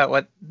curious about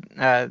what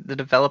the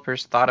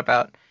developers thought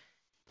about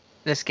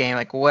this game,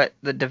 like what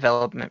the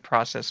development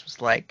process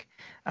was like,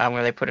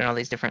 where they put in all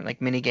these different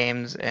like mini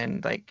games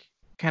and like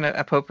kind of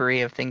a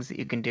potpourri of things that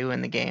you can do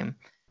in the game.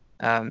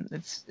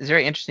 It's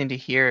very interesting to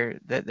hear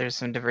that there's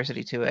some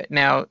diversity to it.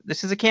 Now,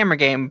 this is a camera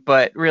game,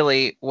 but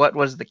really, what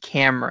was the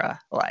camera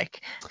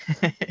like?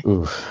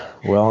 Oof.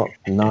 Well,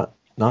 not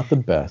the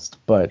best,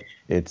 but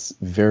it's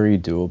very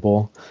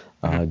doable.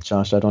 Mhm.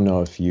 Josh, I don't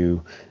know if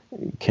you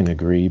can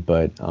agree,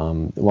 but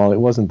while it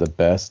wasn't the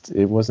best,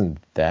 it wasn't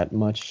that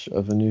much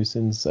of a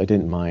nuisance. I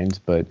didn't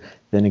mind, but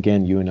then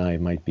again, you and I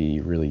might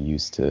be really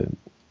used to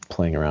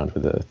playing around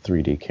with a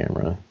 3D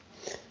camera.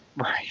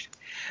 Right.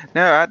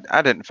 No,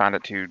 I didn't find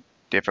it too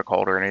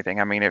difficult or anything.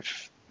 I mean,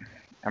 if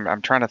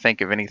I'm trying to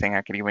think of anything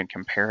I could even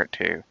compare it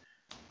to.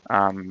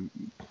 Um,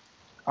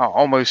 I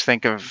almost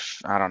think of,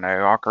 I don't know,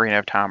 Ocarina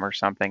of Time or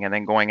something, and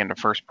then going into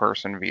first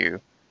person view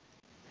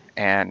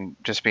and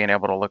just being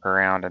able to look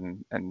around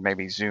and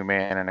maybe zoom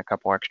in and a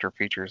couple extra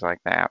features like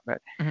that.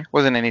 But Mhm. it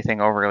wasn't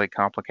anything overly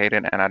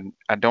complicated, and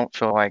I don't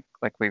feel like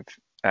we've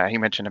he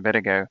mentioned a bit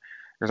ago,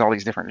 there's all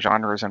these different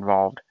genres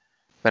involved,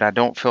 but I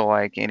don't feel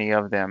like any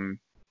of them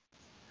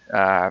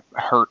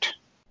hurt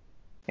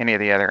any of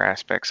the other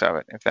aspects of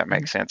it, if that Mhm.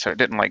 makes sense. So it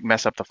didn't like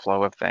mess up the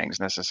flow of things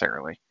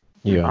necessarily.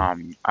 Yeah.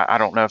 I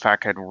don't know if I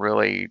could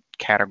really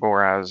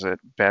categorize it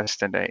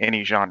best into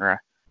any genre,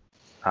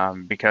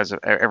 because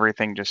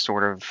everything just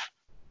sort of,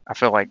 I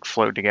feel like,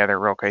 flowed together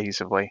real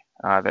cohesively.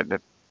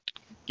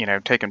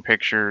 Taking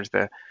pictures,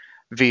 the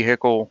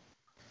vehicle,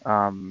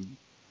 um,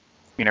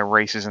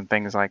 races and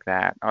things like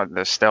that,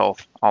 the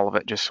stealth, all of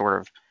it just sort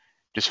of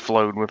just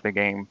flowed with the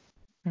game.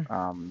 Mhm.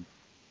 Um,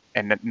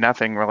 and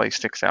nothing really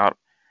sticks out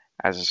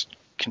as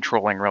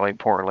controlling really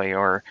poorly,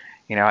 or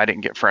I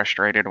didn't get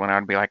frustrated when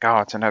I'd be like, oh,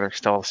 it's another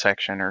stealth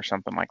section or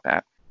something like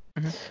that.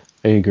 Mhm.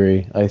 I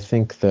agree. I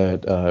think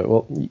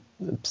that,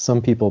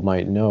 some people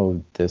might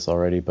know this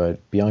already, but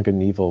Beyond Good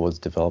and Evil was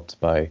developed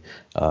by,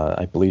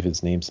 I believe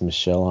his name's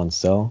Michel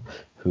Ancel,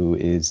 who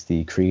is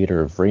the creator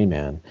of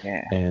Rayman.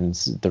 Yeah. And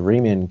the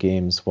Rayman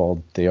games,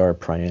 while they are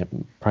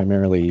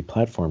primarily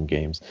platform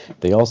games,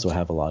 they also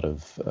have a lot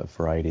of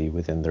variety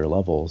within their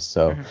levels.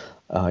 So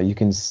Mhm. you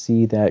can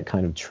see that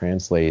kind of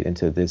translate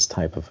into this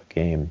type of a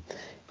game.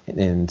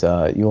 And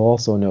you'll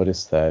also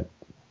notice that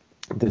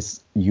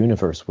this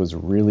universe was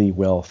really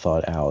well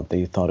thought out.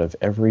 They thought of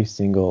every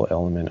single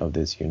element of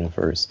this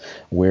universe,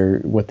 where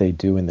what they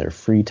do in their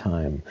free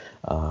time,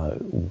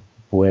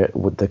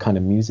 what the kind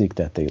of music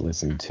that they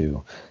listen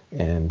to,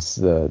 and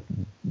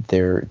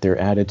their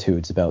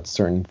attitudes about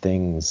certain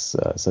things,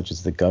 such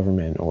as the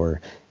government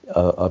or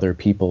other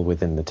people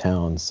within the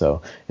town.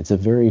 So it's a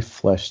very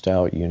fleshed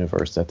out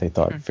universe that they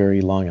thought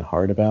very long and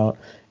hard about,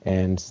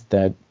 and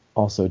that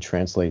also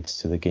translates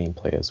to the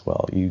gameplay as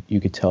well. You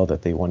could tell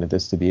that they wanted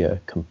this to be a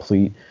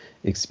complete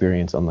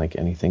experience unlike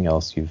anything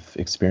else you've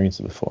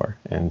experienced before,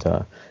 and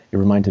it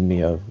reminded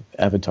me of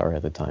Avatar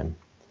at the time.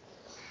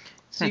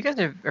 So you guys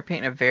are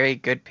painting a very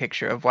good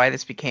picture of why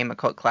this became a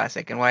cult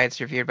classic and why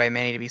it's revered by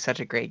many to be such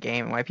a great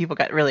game, and why people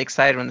got really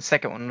excited when the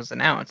second one was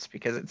announced,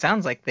 because it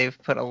sounds like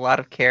they've put a lot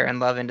of care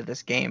and love into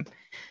this game.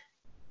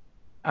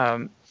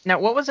 Now,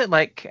 what was it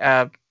like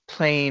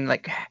playing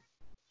like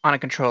on a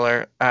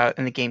controller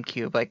in the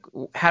GameCube? Like,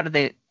 how did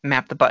they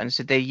map the buttons?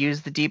 Did they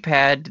use the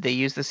D-pad? Did they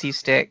use the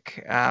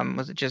C-stick?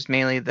 Was it just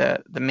mainly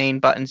the main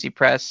buttons you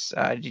press?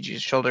 Did you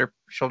use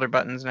shoulder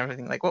buttons and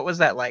everything? Like, what was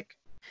that like?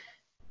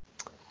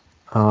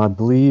 I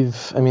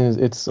believe, I mean,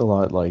 it's a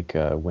lot like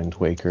Wind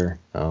Waker.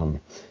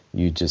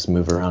 You just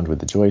move around with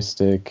the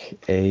joystick.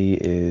 A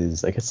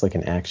is, I guess, like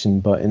an action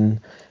button.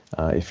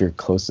 If you're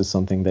close to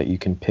something that you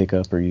can pick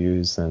up or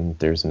use, then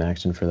there's an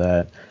action for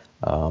that.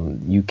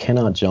 You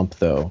cannot jump,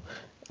 though,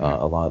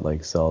 a lot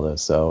like Zelda.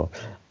 So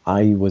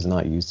I was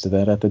not used to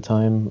that at the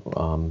time.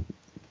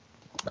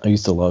 I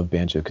used to love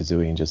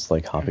Banjo-Kazooie and just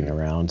like hopping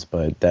around,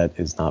 but that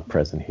is not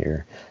present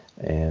here.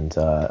 And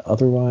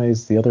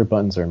otherwise, the other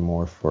buttons are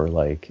more for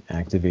like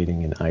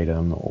activating an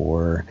item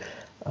or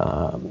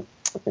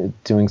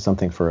doing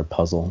something for a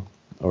puzzle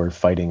or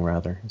fighting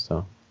rather.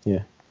 So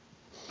yeah.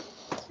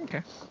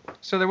 Okay.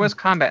 So there was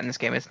combat in this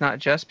game. It's not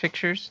just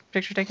picture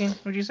taking,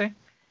 would you say?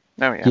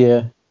 Oh yeah.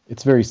 Yeah,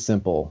 it's very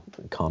simple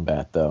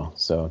combat though,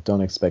 so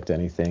don't expect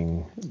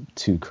anything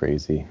too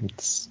crazy.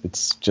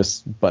 It's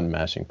just button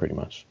mashing pretty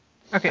much.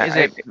 Okay, is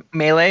it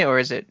melee or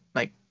is it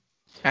like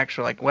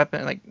actual like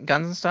weapon, like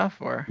guns and stuff,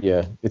 or?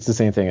 Yeah, it's the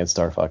same thing as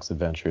Star Fox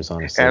Adventures,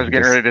 honestly. I was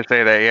getting ready to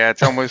say that. Yeah,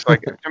 it's almost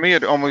like, to me,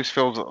 it almost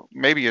feels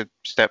maybe a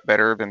step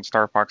better than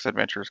Star Fox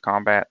Adventures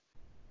combat.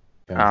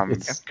 Go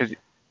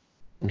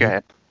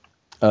ahead.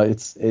 I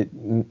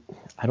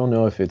don't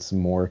know if it's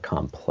more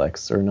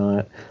complex or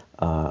not.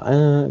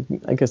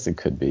 I guess it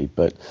could be,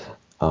 but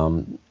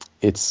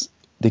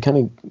they kind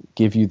of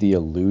give you the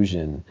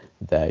illusion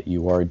that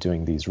you are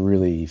doing these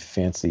really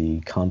fancy,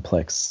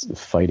 complex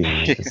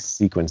fighting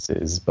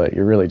sequences, but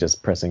you're really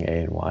just pressing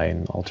A and Y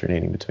and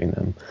alternating between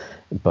them.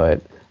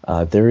 But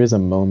there is a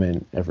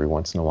moment every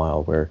once in a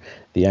while where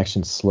the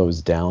action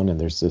slows down and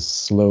there's this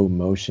slow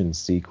motion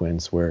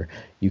sequence where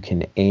you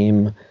can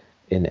aim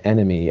an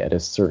enemy at a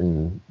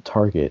certain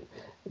target.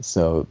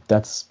 So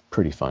that's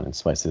pretty fun and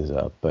spices it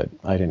up, but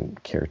I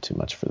didn't care too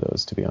much for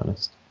those, to be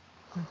honest.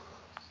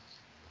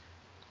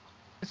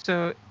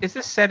 So is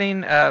this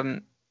setting?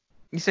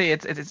 You say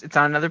it's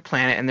on another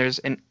planet and there's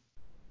an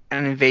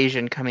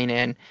invasion coming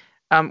in.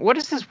 What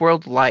is this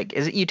world like?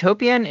 Is it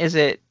utopian? Is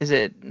it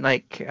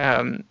like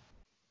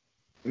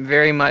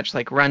very much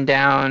like run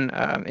down?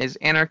 Is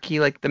anarchy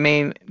like the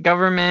main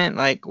government?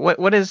 Like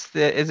what is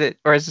it,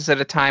 or is this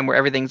at a time where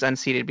everything's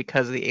unseated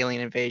because of the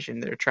alien invasion?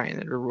 They're trying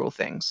to rule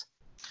things.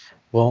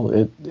 Well,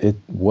 it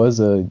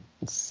was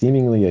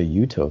seemingly a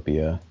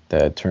utopia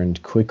that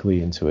turned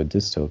quickly into a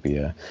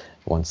dystopia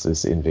once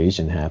this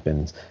invasion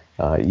happened.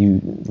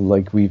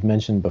 Like we've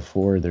mentioned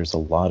before, there's a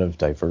lot of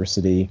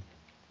diversity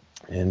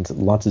and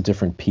lots of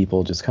different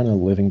people just kind of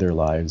living their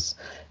lives,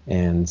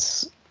 and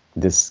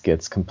this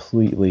gets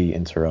completely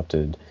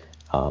interrupted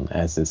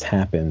as this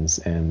happens,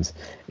 and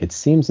it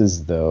seems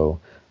as though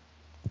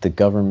the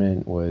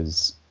government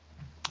was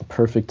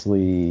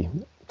perfectly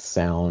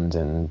sound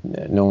and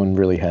no one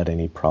really had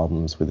any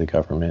problems with the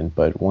government.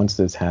 But once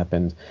this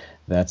happened,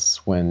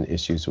 that's when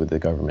issues with the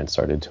government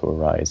started to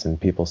arise and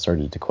people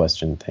started to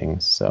question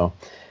things. So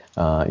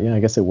I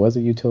guess it was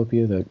a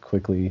utopia that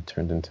quickly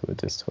turned into a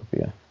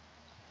dystopia.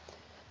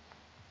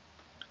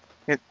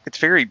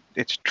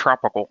 It's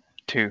tropical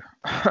too.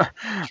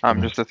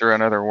 Just to throw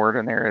another word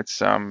in there, it's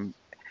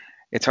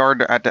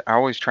hard. I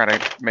always try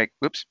to make.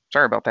 Oops,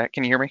 sorry about that.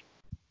 Can you hear me?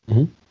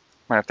 Mm-hmm.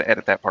 Might have to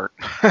edit that part.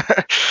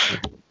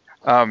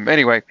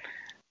 Anyway,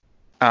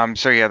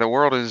 so yeah, the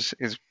world is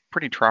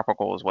pretty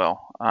tropical as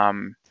well.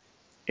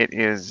 It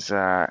is.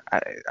 I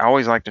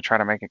always like to try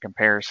to make a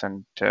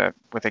comparison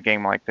with a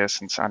game like this,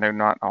 since I know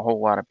not a whole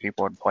lot of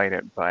people had played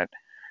it, but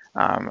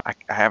I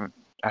haven't.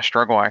 I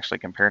struggle actually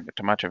compared it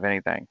to much of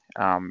anything.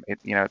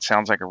 It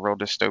sounds like a real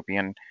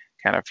dystopian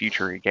kind of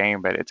future-y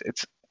game, but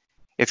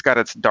it's got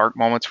its dark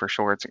moments for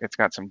sure. It's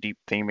got some deep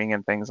theming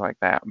and things like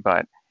that,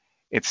 but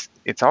it's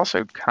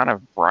also kind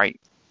of bright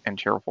and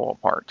cheerful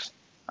at parts.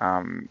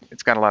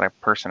 It's got a lot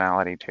of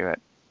personality to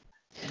it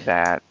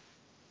that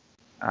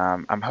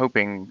I'm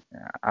hoping.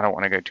 I don't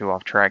want to go too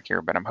off track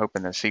here, but I'm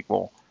hoping the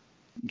sequel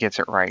gets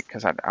it right,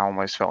 because I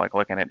almost felt like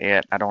looking at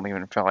it. I don't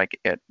even feel like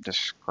it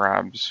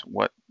describes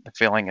what the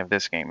feeling of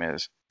this game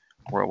is.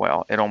 real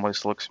well. It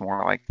almost looks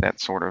more like that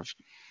sort of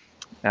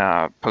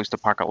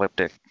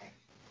post-apocalyptic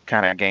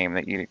kind of game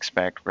that you'd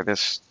expect. For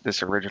this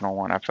original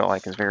one, I feel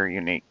like is very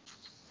unique.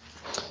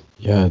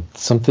 Yeah,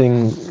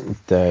 something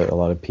that a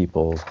lot of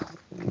people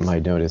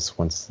might notice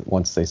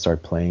once they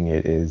start playing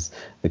it is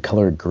the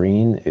color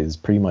green is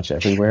pretty much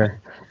everywhere.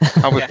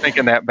 I was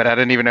thinking that, but I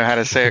didn't even know how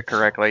to say it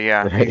correctly.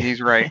 Yeah, Right.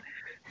 he's right.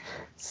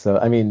 So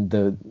I mean,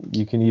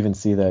 you can even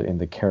see that in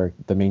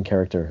the main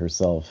character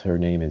herself. Her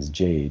name is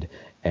Jade,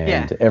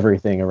 and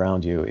everything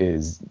around you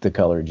is the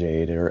color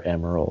jade or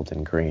emerald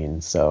and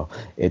green. So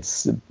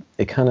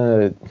it kind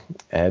of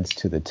adds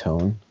to the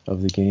tone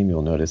of the game.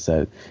 You'll notice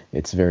that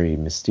it's very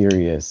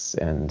mysterious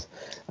and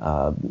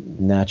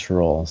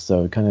natural.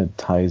 So it kind of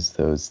ties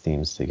those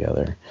themes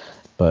together.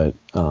 But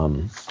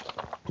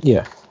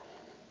yeah.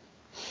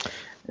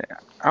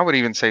 I would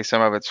even say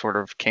some of it's sort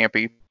of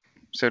campy,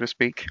 so to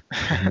speak,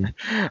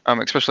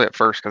 especially at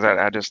first,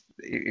 because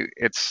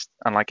it's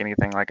unlike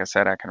anything, like I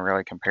said, I can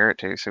really compare it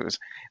to. So it's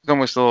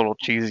almost a little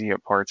cheesy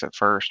at parts at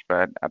first,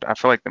 but I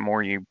feel like the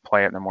more you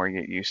play it, the more you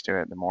get used to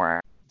it, the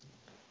more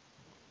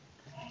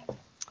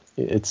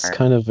It's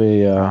kind of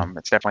a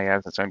it definitely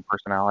has its own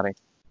personality.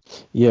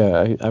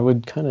 yeah, I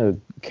would kind of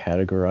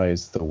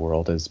categorize the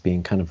world as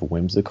being kind of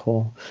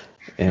whimsical,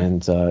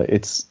 and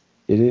it's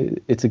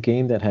a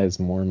game that has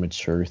more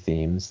mature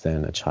themes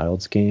than a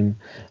child's game,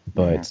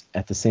 but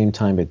at the same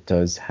time, it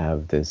does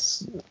have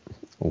this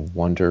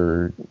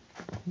wonder,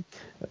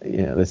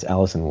 this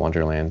Alice in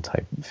Wonderland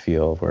type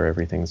feel where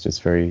everything's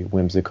just very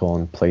whimsical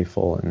and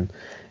playful and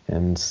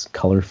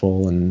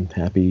colorful and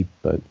happy,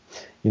 but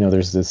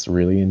there's this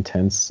really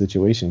intense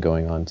situation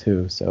going on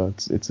too. So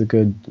it's a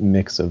good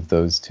mix of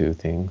those two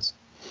things.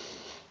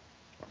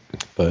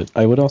 But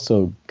I would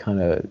also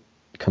kind of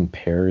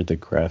compare the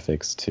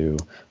graphics to,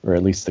 or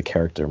at least the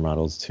character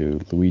models to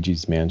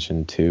Luigi's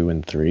Mansion 2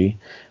 and 3,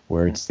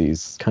 where it's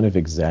these kind of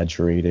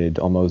exaggerated,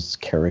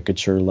 almost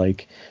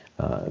caricature-like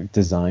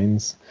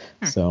designs.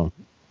 So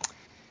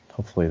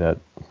hopefully that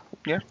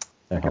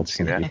helps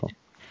some people.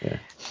 Yeah.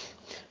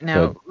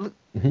 Now,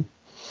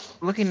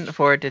 looking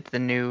forward to the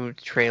new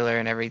trailer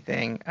and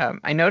everything,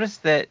 I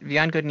noticed that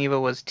Beyond Good and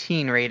Evil was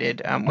teen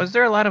rated. Was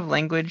there a lot of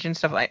language and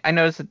stuff? I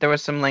noticed that there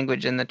was some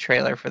language in the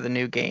trailer for the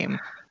new game,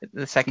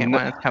 the second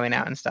one that's coming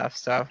out and stuff.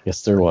 So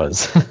yes, there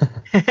was.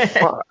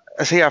 Well,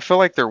 see, I feel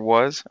like there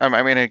was.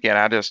 I mean, again,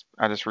 I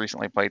just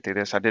recently played through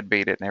this. I did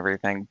beat it and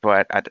everything,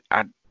 but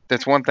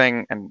that's one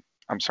thing. And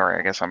I'm sorry,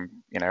 I guess I'm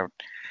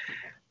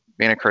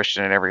being a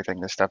Christian and everything,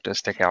 this stuff does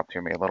stick out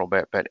to me a little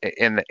bit. But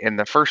in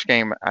the first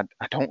game, I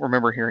don't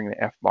remember hearing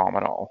the F-bomb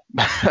at all.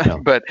 No,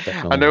 but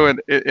definitely I know not.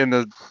 in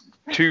the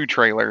 2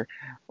 trailer,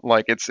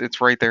 like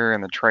it's right there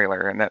in the trailer,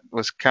 and that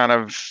was kind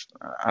of.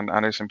 I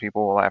know some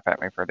people will laugh at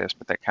me for this,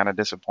 but that kind of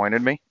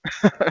disappointed me.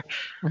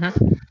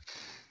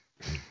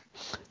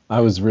 I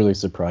was really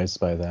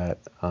surprised by that.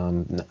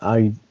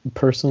 I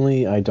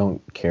personally, I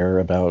don't care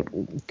about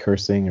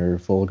cursing or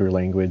vulgar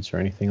language or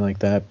anything like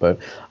that, but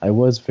I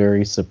was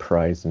very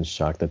surprised and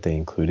shocked that they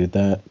included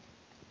that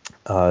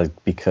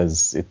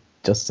because it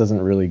just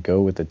doesn't really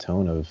go with the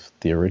tone of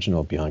the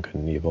original Beyond Good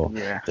and Evil.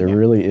 There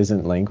really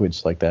isn't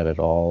language like that at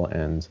all,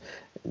 and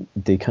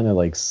they kind of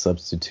like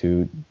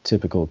substitute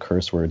typical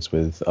curse words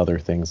with other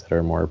things that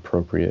are more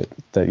appropriate,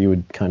 that you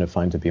would kind of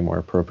find to be more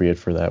appropriate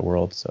for that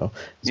world. So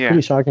it's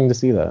pretty shocking to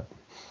see that.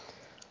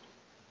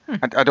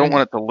 I don't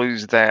want it to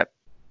lose that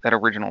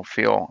original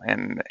feel,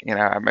 and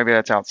maybe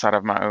that's outside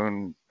of my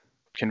own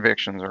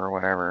convictions or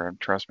whatever.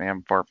 Trust me,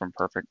 I'm far from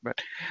perfect, but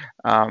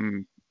I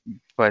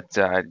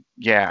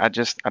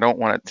don't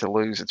want it to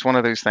lose. It's one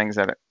of those things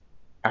that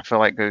I feel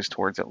like goes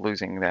towards it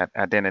losing that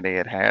identity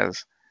it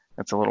has.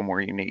 That's a little more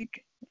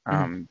unique.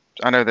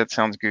 I know that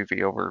sounds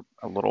goofy over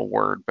a little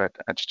word, but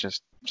it's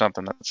just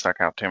something that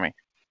stuck out to me.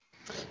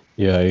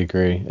 Yeah, I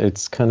agree.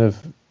 It's kind of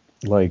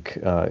like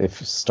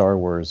if Star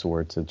Wars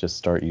were to just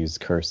start use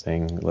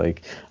cursing,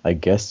 like I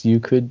guess you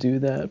could do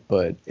that,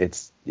 but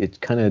it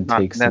kind of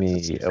takes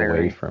me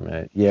away from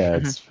it. Yeah,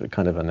 it's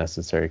kind of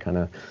unnecessary, kind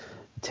of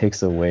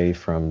takes away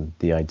from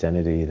the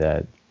identity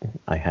that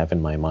I have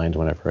in my mind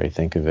whenever I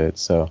think of it.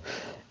 So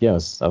yeah,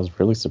 I was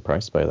really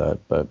surprised by that,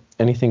 but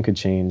anything could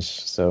change,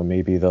 so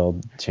maybe they'll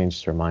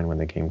change their mind when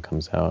the game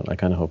comes out. I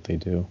kind of hope they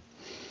do.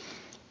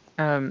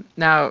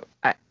 Now,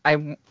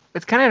 I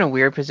it's kind of in a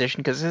weird position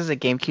because this is a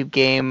GameCube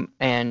game,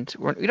 and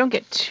we don't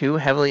get too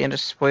heavily into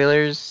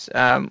spoilers.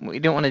 We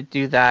don't want to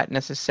do that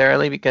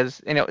necessarily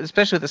because,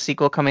 especially with the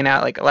sequel coming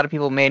out, like a lot of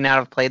people may not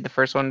have played the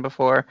first one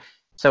before.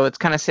 So it's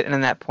kind of sitting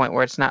in that point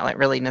where it's not like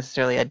really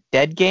necessarily a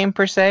dead game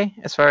per se,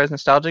 as far as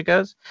nostalgia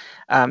goes.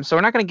 So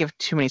we're not going to give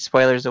too many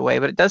spoilers away,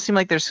 but it does seem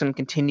like there's some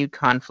continued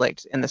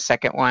conflict in the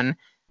second one.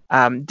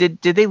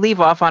 Did they leave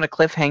off on a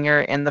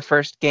cliffhanger in the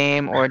first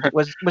game, or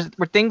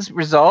were things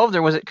resolved,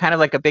 or was it kind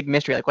of like a big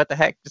mystery, like what the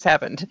heck just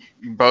happened?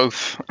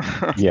 Both.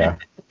 Yeah.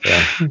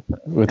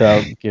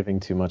 Without giving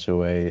too much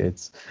away,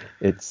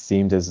 it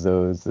seemed as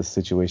though the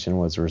situation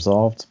was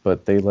resolved,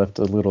 but they left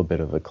a little bit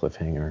of a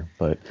cliffhanger.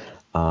 But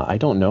I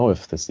don't know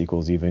if the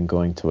sequel's even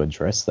going to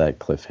address that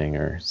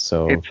cliffhanger.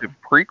 So it's a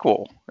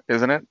prequel.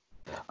 isn't it?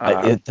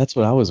 That's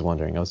what I was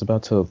wondering. I was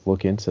about to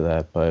look into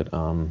that, but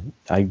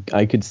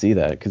I could see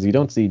that because you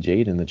don't see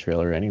Jade in the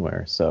trailer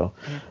anywhere. So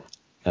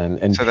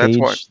and So that's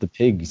what. Paige the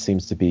pig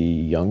seems to be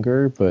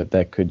younger, but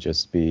that could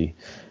just be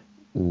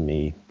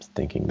me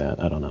thinking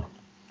that. I don't know.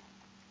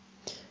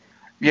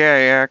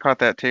 Yeah, I caught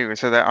that too.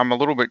 So that I'm a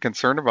little bit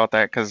concerned about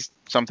that because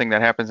something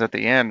that happens at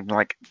the end,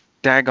 like,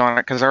 daggone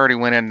it, because I already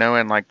went in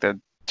knowing like the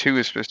two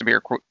is supposed to be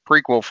a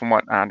prequel from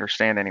what I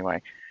understand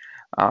anyway.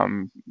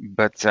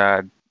 But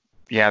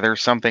yeah,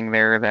 there's something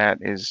there that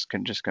is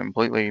just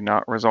completely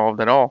not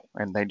resolved at all,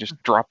 and they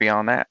just drop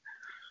beyond that.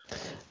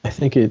 I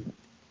think it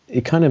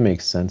kind of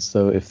makes sense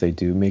though if they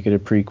do make it a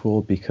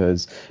prequel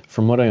because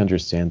from what I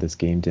understand, this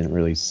game didn't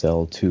really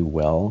sell too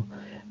well.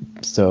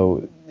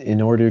 So in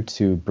order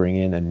to bring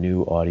in a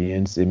new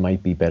audience, it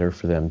might be better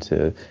for them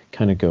to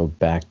kind of go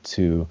back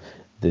to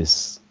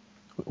this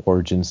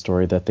origin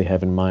story that they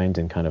have in mind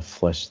and kind of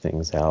flesh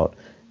things out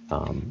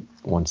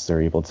once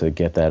they're able to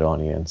get that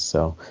audience.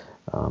 So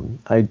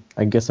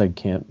I guess I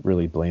can't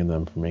really blame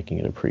them for making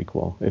it a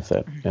prequel if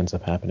that ends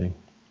up happening.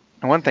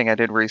 And one thing I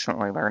did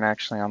recently learn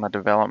actually on the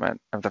development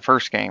of the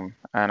first game,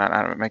 and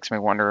it makes me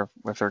wonder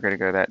if they're going to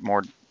go that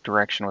more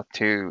direction with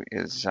two,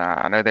 is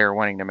I know they were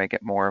wanting to make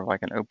it more of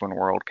like an open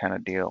world kind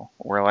of deal,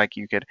 where like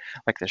you could,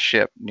 like the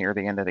ship near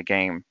the end of the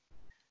game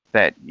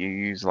that you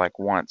use like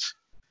once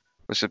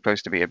was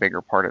supposed to be a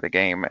bigger part of the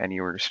game, and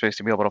you were supposed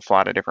to be able to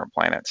fly to different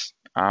planets.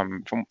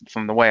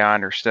 From the way I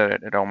understood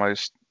it, it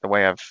almost the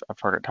way I've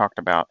heard it talked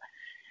about,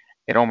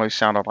 it almost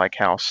sounded like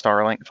how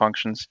Starlink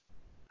functions,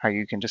 how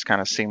you can just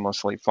kind of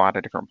seamlessly fly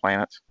to different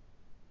planets.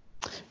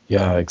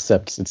 Yeah,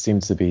 except it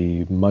seems to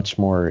be much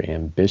more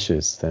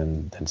ambitious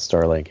than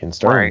Starlink, and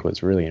Starlink Right.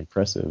 was really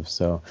impressive.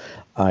 So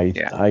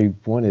Yeah. I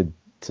wanted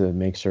to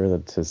make sure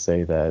that to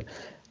say that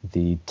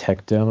the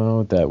tech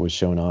demo that was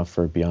shown off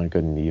for Beyond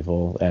Good and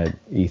Evil at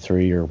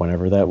E3 or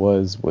whenever that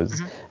was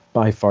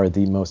by far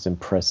the most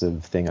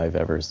impressive thing I've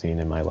ever seen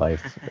in my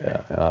life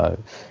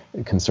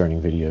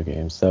concerning video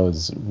games. That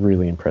was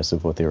really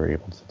impressive what they were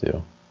able to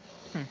do.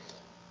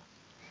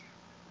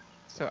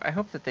 So I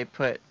hope that they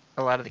put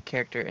a lot of the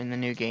character in the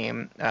new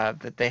game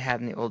that they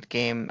had in the old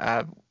game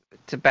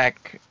to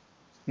back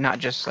not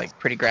just like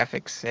pretty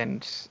graphics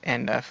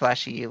and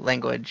flashy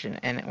language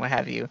and what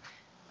have you.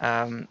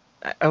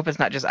 I hope it's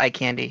not just eye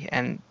candy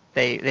and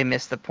they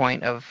miss the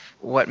point of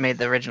what made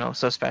the original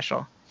so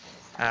special.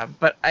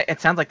 But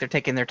it sounds like they're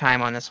taking their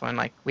time on this one.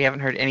 Like we haven't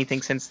heard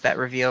anything since that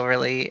reveal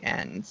really,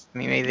 and I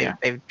mean maybe Yeah.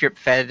 they've drip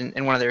fed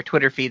in one of their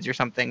Twitter feeds or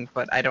something,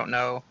 but I don't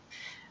know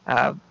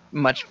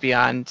much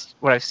beyond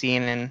what I've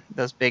seen in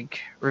those big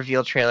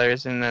reveal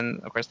trailers, and then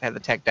of course they have the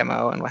tech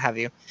demo and what have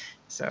you.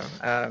 So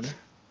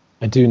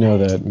I do know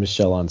that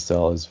Michel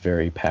Ancel is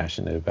very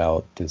passionate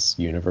about this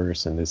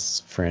universe and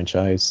this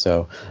franchise,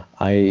 so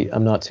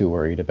I'm not too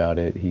worried about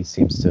it. He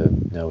seems to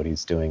know what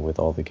he's doing with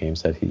all the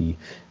games that he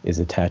is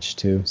attached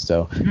to,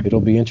 so it'll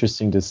be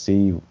interesting to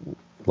see,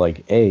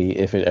 like, A,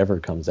 if it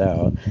ever comes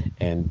out,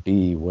 and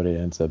B, what it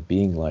ends up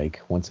being like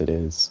once it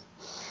is.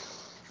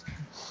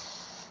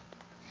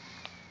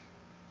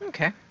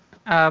 okay.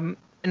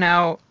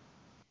 Now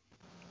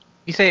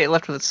you say it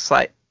left with a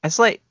slight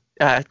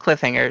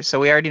cliffhanger, so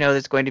we already know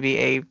there's going to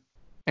be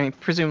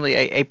presumably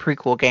a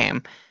prequel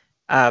game.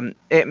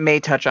 It may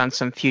touch on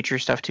some future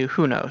stuff too.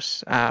 Who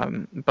knows?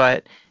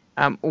 But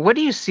what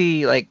do you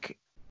see like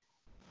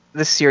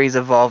this series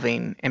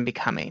evolving and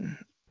becoming?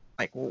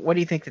 Like, what do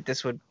you think that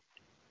this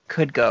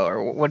could go,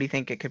 or what do you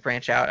think it could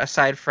branch out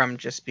aside from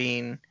just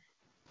being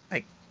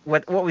like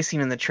what we've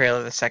seen in the trailer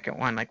of the second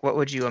one? Like, what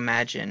would you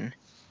imagine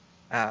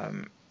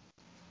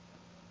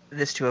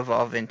this to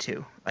evolve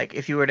into? Like,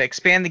 if you were to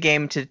expand the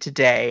game to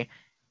today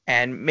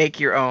and make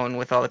your own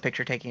with all the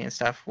picture taking and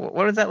stuff,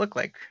 what does that look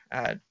like?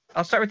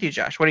 I'll start with you,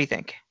 Josh. What do you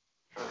think?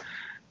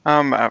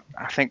 I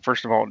think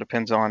first of all, it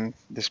depends on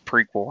this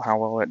prequel, how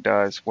well it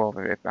does. Well,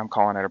 if I'm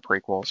calling it a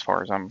prequel, as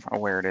far as I'm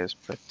aware, it is.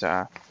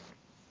 But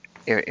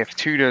if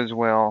two does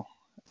well,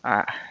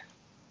 I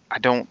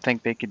don't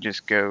think they could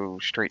just go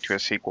straight to a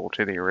sequel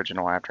to the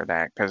original after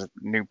that, because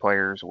new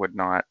players would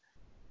not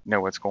know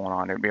what's going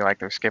on. It'd be like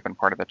they're skipping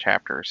part of the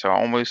chapter. So I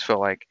almost feel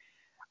like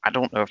I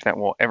don't know if that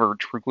will ever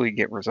truly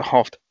get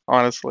resolved,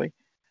 honestly.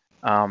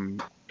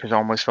 Because I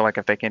almost feel like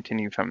if they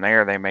continue from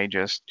there, they may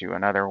just do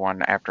another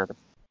one after the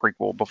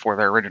prequel before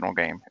their original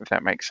game, if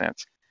that makes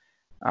sense.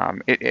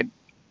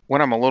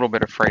 What I'm a little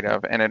bit afraid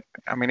of, and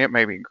it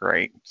may be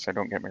great, so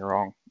don't get me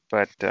wrong,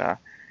 but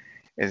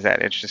is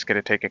that it's just going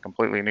to take a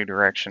completely new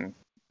direction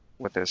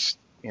with this,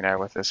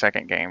 with the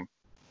second game,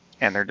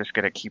 and they're just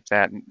going to keep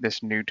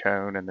this new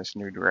tone and this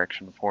new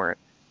direction for it.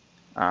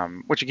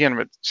 Which again,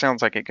 it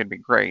sounds like it could be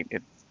great.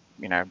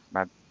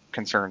 My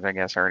concerns, I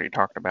guess, I already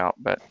talked about,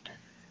 but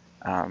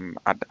I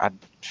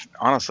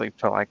honestly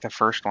feel like the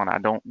first one, I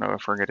don't know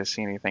if we're going to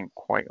see anything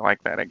quite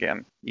like that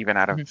again, even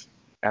out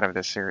of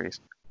this series.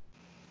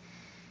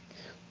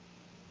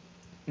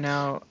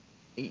 No,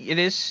 it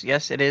is.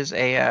 Yes, it is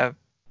a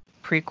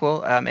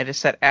prequel. It is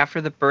set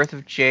after the birth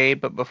of Jade,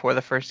 but before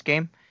the first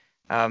game.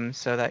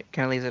 So that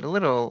kind of leaves it a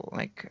little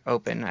like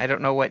open. I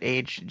don't know what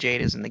age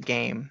Jade is in the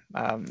game.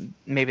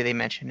 Maybe they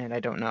mention it. I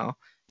don't know.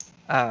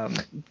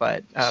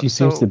 But She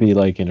seems to so be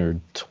like in her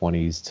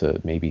 20s to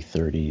maybe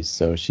 30s,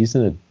 so she's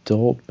an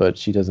adult, but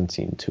she doesn't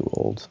seem too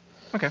old.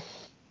 okay.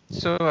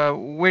 So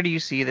where do you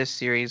see this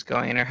series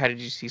going, or how did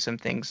you see some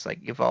things like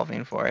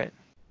evolving for it?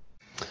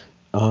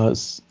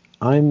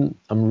 I'm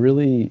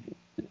really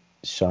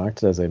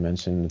shocked, as I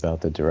mentioned,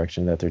 about the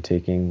direction that they're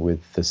taking with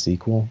the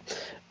sequel,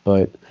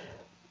 but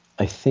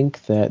I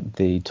think that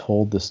they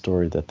told the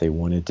story that they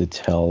wanted to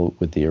tell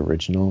with the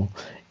original,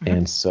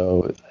 and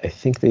so I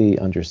think they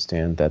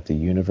understand that the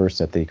universe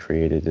that they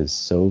created is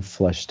so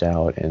fleshed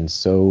out and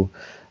so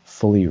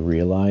fully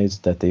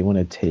realized that they want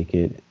to take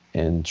it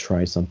and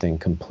try something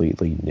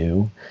completely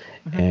new.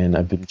 And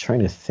I've been trying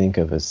to think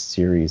of a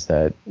series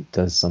that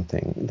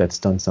that's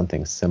done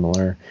something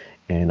similar.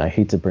 And I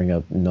hate to bring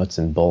up Nuts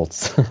and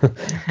Bolts,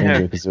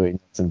 Banjo-Kazooie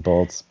Nuts and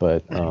Bolts,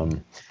 but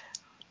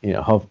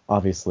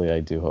obviously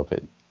I do hope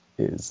it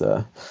is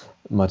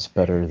much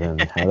better than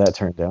how that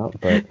turned out.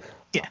 But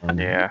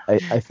Yeah.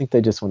 I think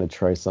they just want to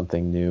try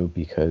something new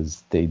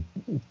because they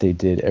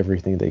did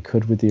everything they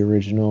could with the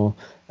original.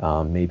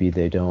 Maybe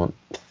they don't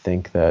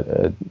think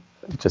that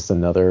just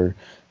another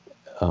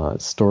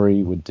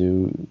story would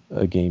do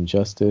a game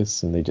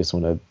justice, and they just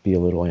want to be a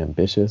little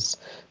ambitious.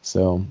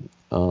 So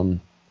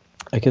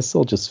I guess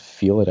they'll just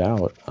feel it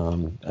out.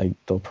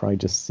 They'll probably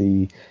just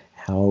see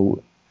how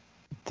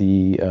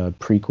the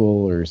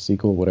prequel or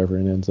sequel, whatever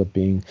it ends up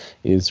being,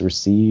 is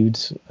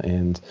received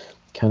and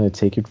kind of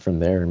take it from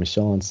there.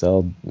 Michel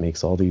Ancel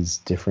makes all these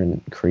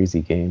different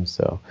crazy games,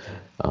 so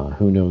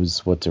who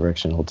knows what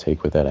direction he'll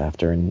take with that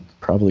after, and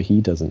probably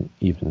he doesn't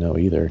even know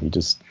either. He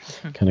just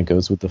kind of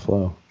goes with the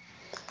flow.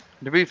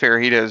 To be fair,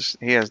 he has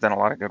done a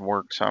lot of good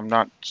work, so I'm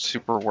not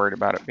super worried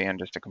about it being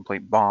just a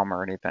complete bomb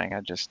or anything.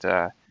 I just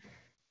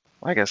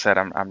like I said,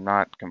 I'm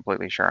not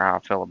completely sure how I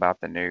feel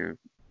about the new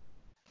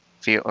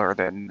feel or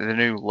the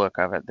new look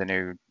of it, the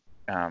new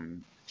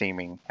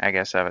theming, I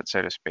guess, of it,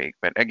 so to speak.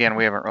 But again,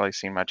 we haven't really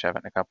seen much of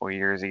it in a couple of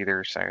years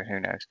either, so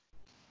who knows?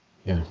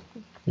 Yeah.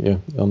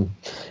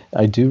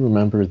 I do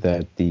remember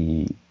that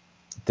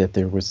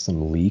there was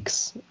some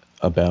leaks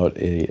about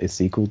a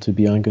sequel to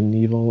Beyond Good and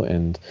Evil,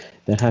 and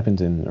that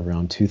happened in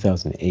around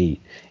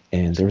 2008.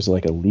 And there was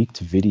like a leaked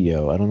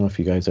video. I don't know if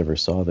you guys ever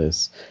saw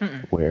this,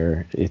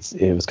 where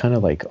it was kind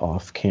of like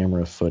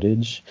off-camera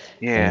footage.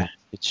 Yeah. And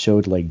it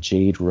showed like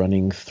Jade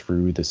running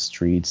through the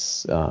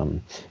streets,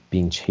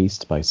 being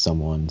chased by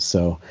someone.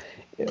 So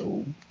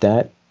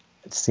that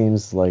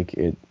seems like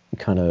it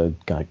kind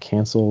of got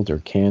canceled or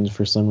canned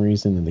for some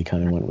reason, and they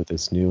kind of went with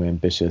this new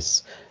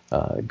ambitious,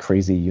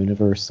 crazy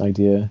universe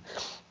idea.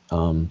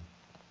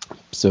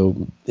 So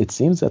it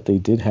seems that they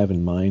did have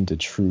in mind a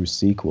true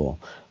sequel,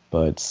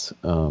 but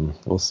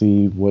we'll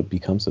see what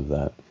becomes of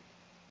that.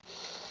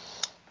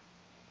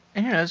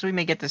 And who knows, we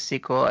may get the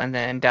sequel, and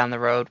then down the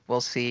road we'll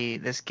see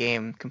this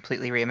game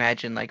completely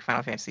reimagined, like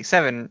Final Fantasy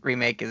VII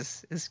Remake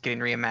is getting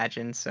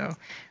reimagined. So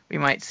we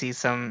might see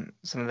some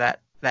of that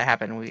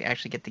happen. We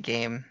actually get the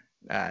game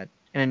in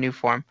a new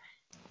form.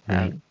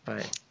 Right.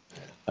 But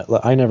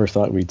I never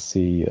thought we'd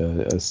see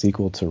a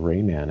sequel to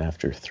Rayman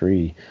after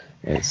 3.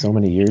 And so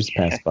many years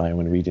passed by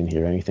when we didn't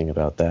hear anything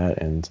about that,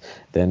 and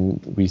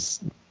then we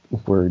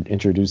were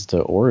introduced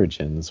to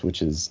Origins,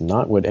 which is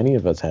not what any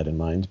of us had in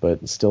mind,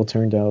 but still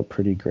turned out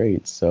pretty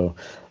great. So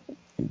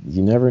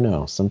you never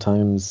know.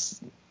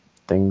 Sometimes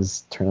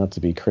things turn out to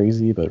be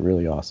crazy, but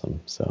really awesome.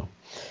 So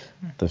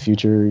the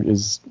future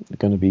is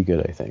going to be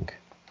good, I think.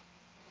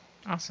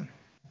 Awesome.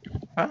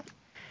 Well,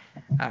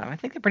 I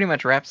think that pretty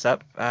much wraps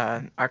up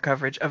our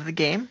coverage of the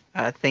game.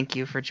 Thank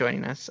you for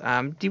joining us.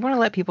 Do you want to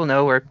let people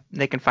know where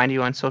they can find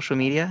you on social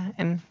media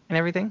and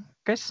everything,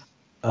 Chris?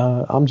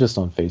 I'm just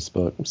on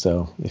Facebook,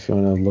 so if you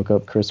want to look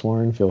up Chris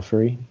Warren, feel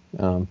free.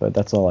 But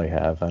that's all I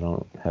have. I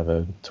don't have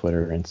a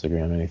Twitter,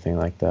 Instagram, anything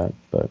like that.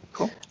 But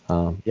cool.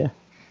 Yeah.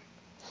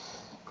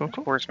 Cool.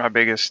 Of course, my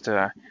biggest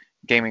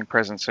gaming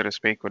presence, so to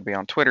speak, would be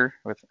on Twitter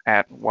with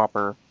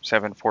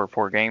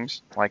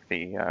 @Whopper744Games, like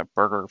the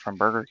burger from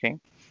Burger King.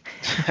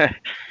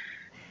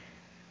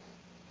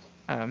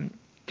 You can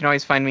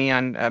always find me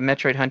on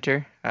Metroid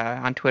Hunter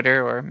on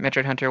Twitter, or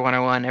Metroid Hunter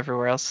 101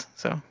 everywhere else.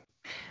 So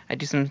I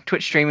do some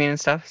Twitch streaming and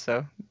stuff,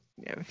 so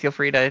feel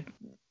free to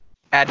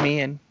add me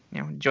and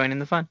join in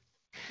the fun.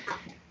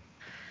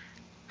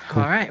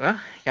 Cool. All right, well,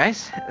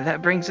 guys,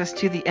 that brings us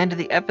to the end of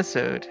the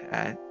episode.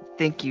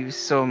 Thank you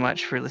so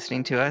much for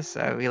listening to us.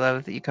 We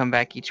love that you come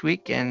back each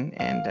week and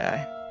lend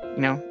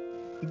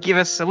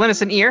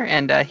us an ear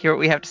and hear what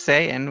we have to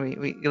say. And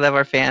we love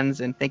our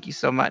fans, and thank you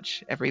so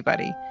much,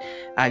 everybody.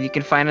 You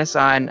can find us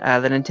on the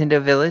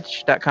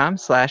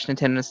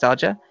nintendovillage.com/Nintendo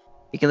Nostalgia.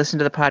 You can listen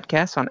to the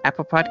podcast on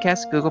Apple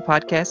Podcasts, Google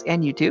Podcasts,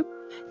 and YouTube.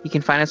 You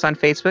can find us on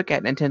Facebook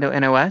at Nintendo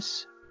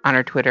NOS, on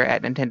our Twitter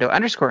at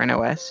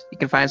Nintendo_NOS. You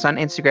can find us on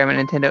Instagram at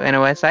Nintendo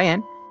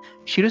NOSIN.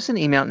 Shoot us an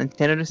email at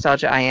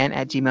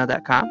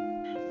NintendoNostalgiaIN@gmail.com.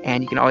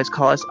 And you can always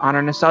call us on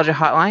our Nostalgia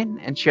hotline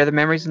and share the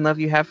memories and love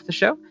you have for the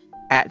show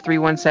at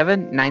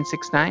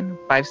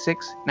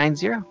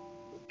 317-969-5690.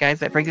 Guys,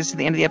 that brings us to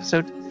the end of the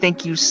episode.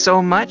 Thank you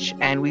so much,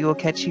 and we will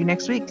catch you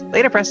next week.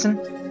 Later, Preston.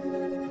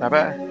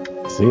 Bye-bye.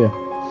 See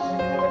ya.